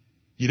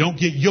 You don't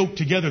get yoked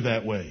together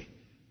that way.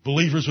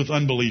 Believers with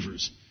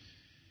unbelievers.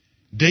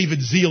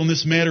 David's zeal in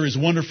this matter is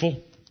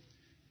wonderful.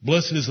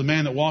 Blessed is the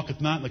man that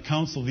walketh not in the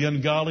counsel of the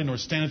ungodly, nor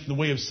standeth in the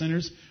way of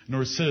sinners,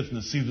 nor sitteth in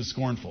the seat of the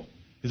scornful.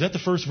 Is that the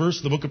first verse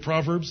of the book of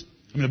Proverbs?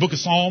 The book of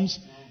Psalms?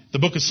 The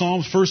book of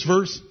Psalms, first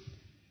verse?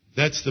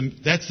 That's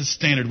the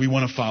standard we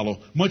want to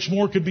follow. Much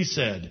more could be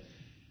said.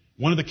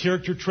 One of the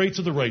character traits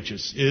of the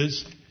righteous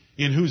is,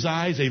 in whose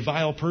eyes a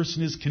vile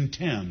person is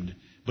contemned,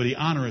 but he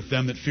honoreth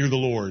them that fear the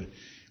Lord.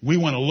 We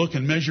want to look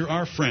and measure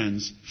our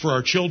friends, for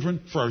our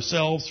children, for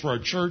ourselves, for our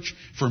church,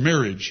 for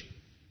marriage,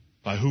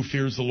 by who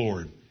fears the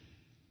Lord.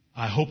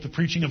 I hope the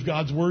preaching of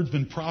God's Word has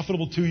been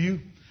profitable to you.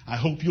 I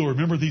hope you'll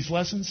remember these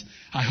lessons.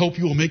 I hope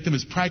you will make them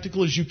as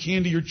practical as you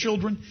can to your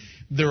children.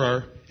 There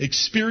are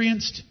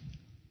experienced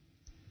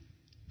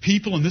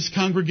people in this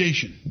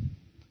congregation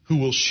who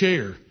will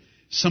share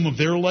some of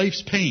their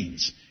life's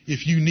pains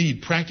if you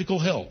need practical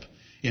help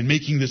in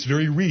making this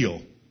very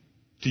real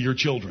to your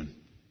children.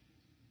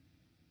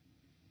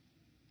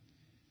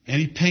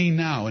 Any pain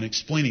now in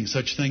explaining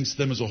such things to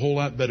them is a whole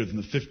lot better than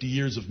the 50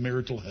 years of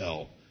marital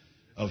hell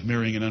of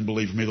marrying an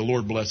unbeliever. May the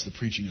Lord bless the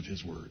preaching of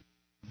His Word.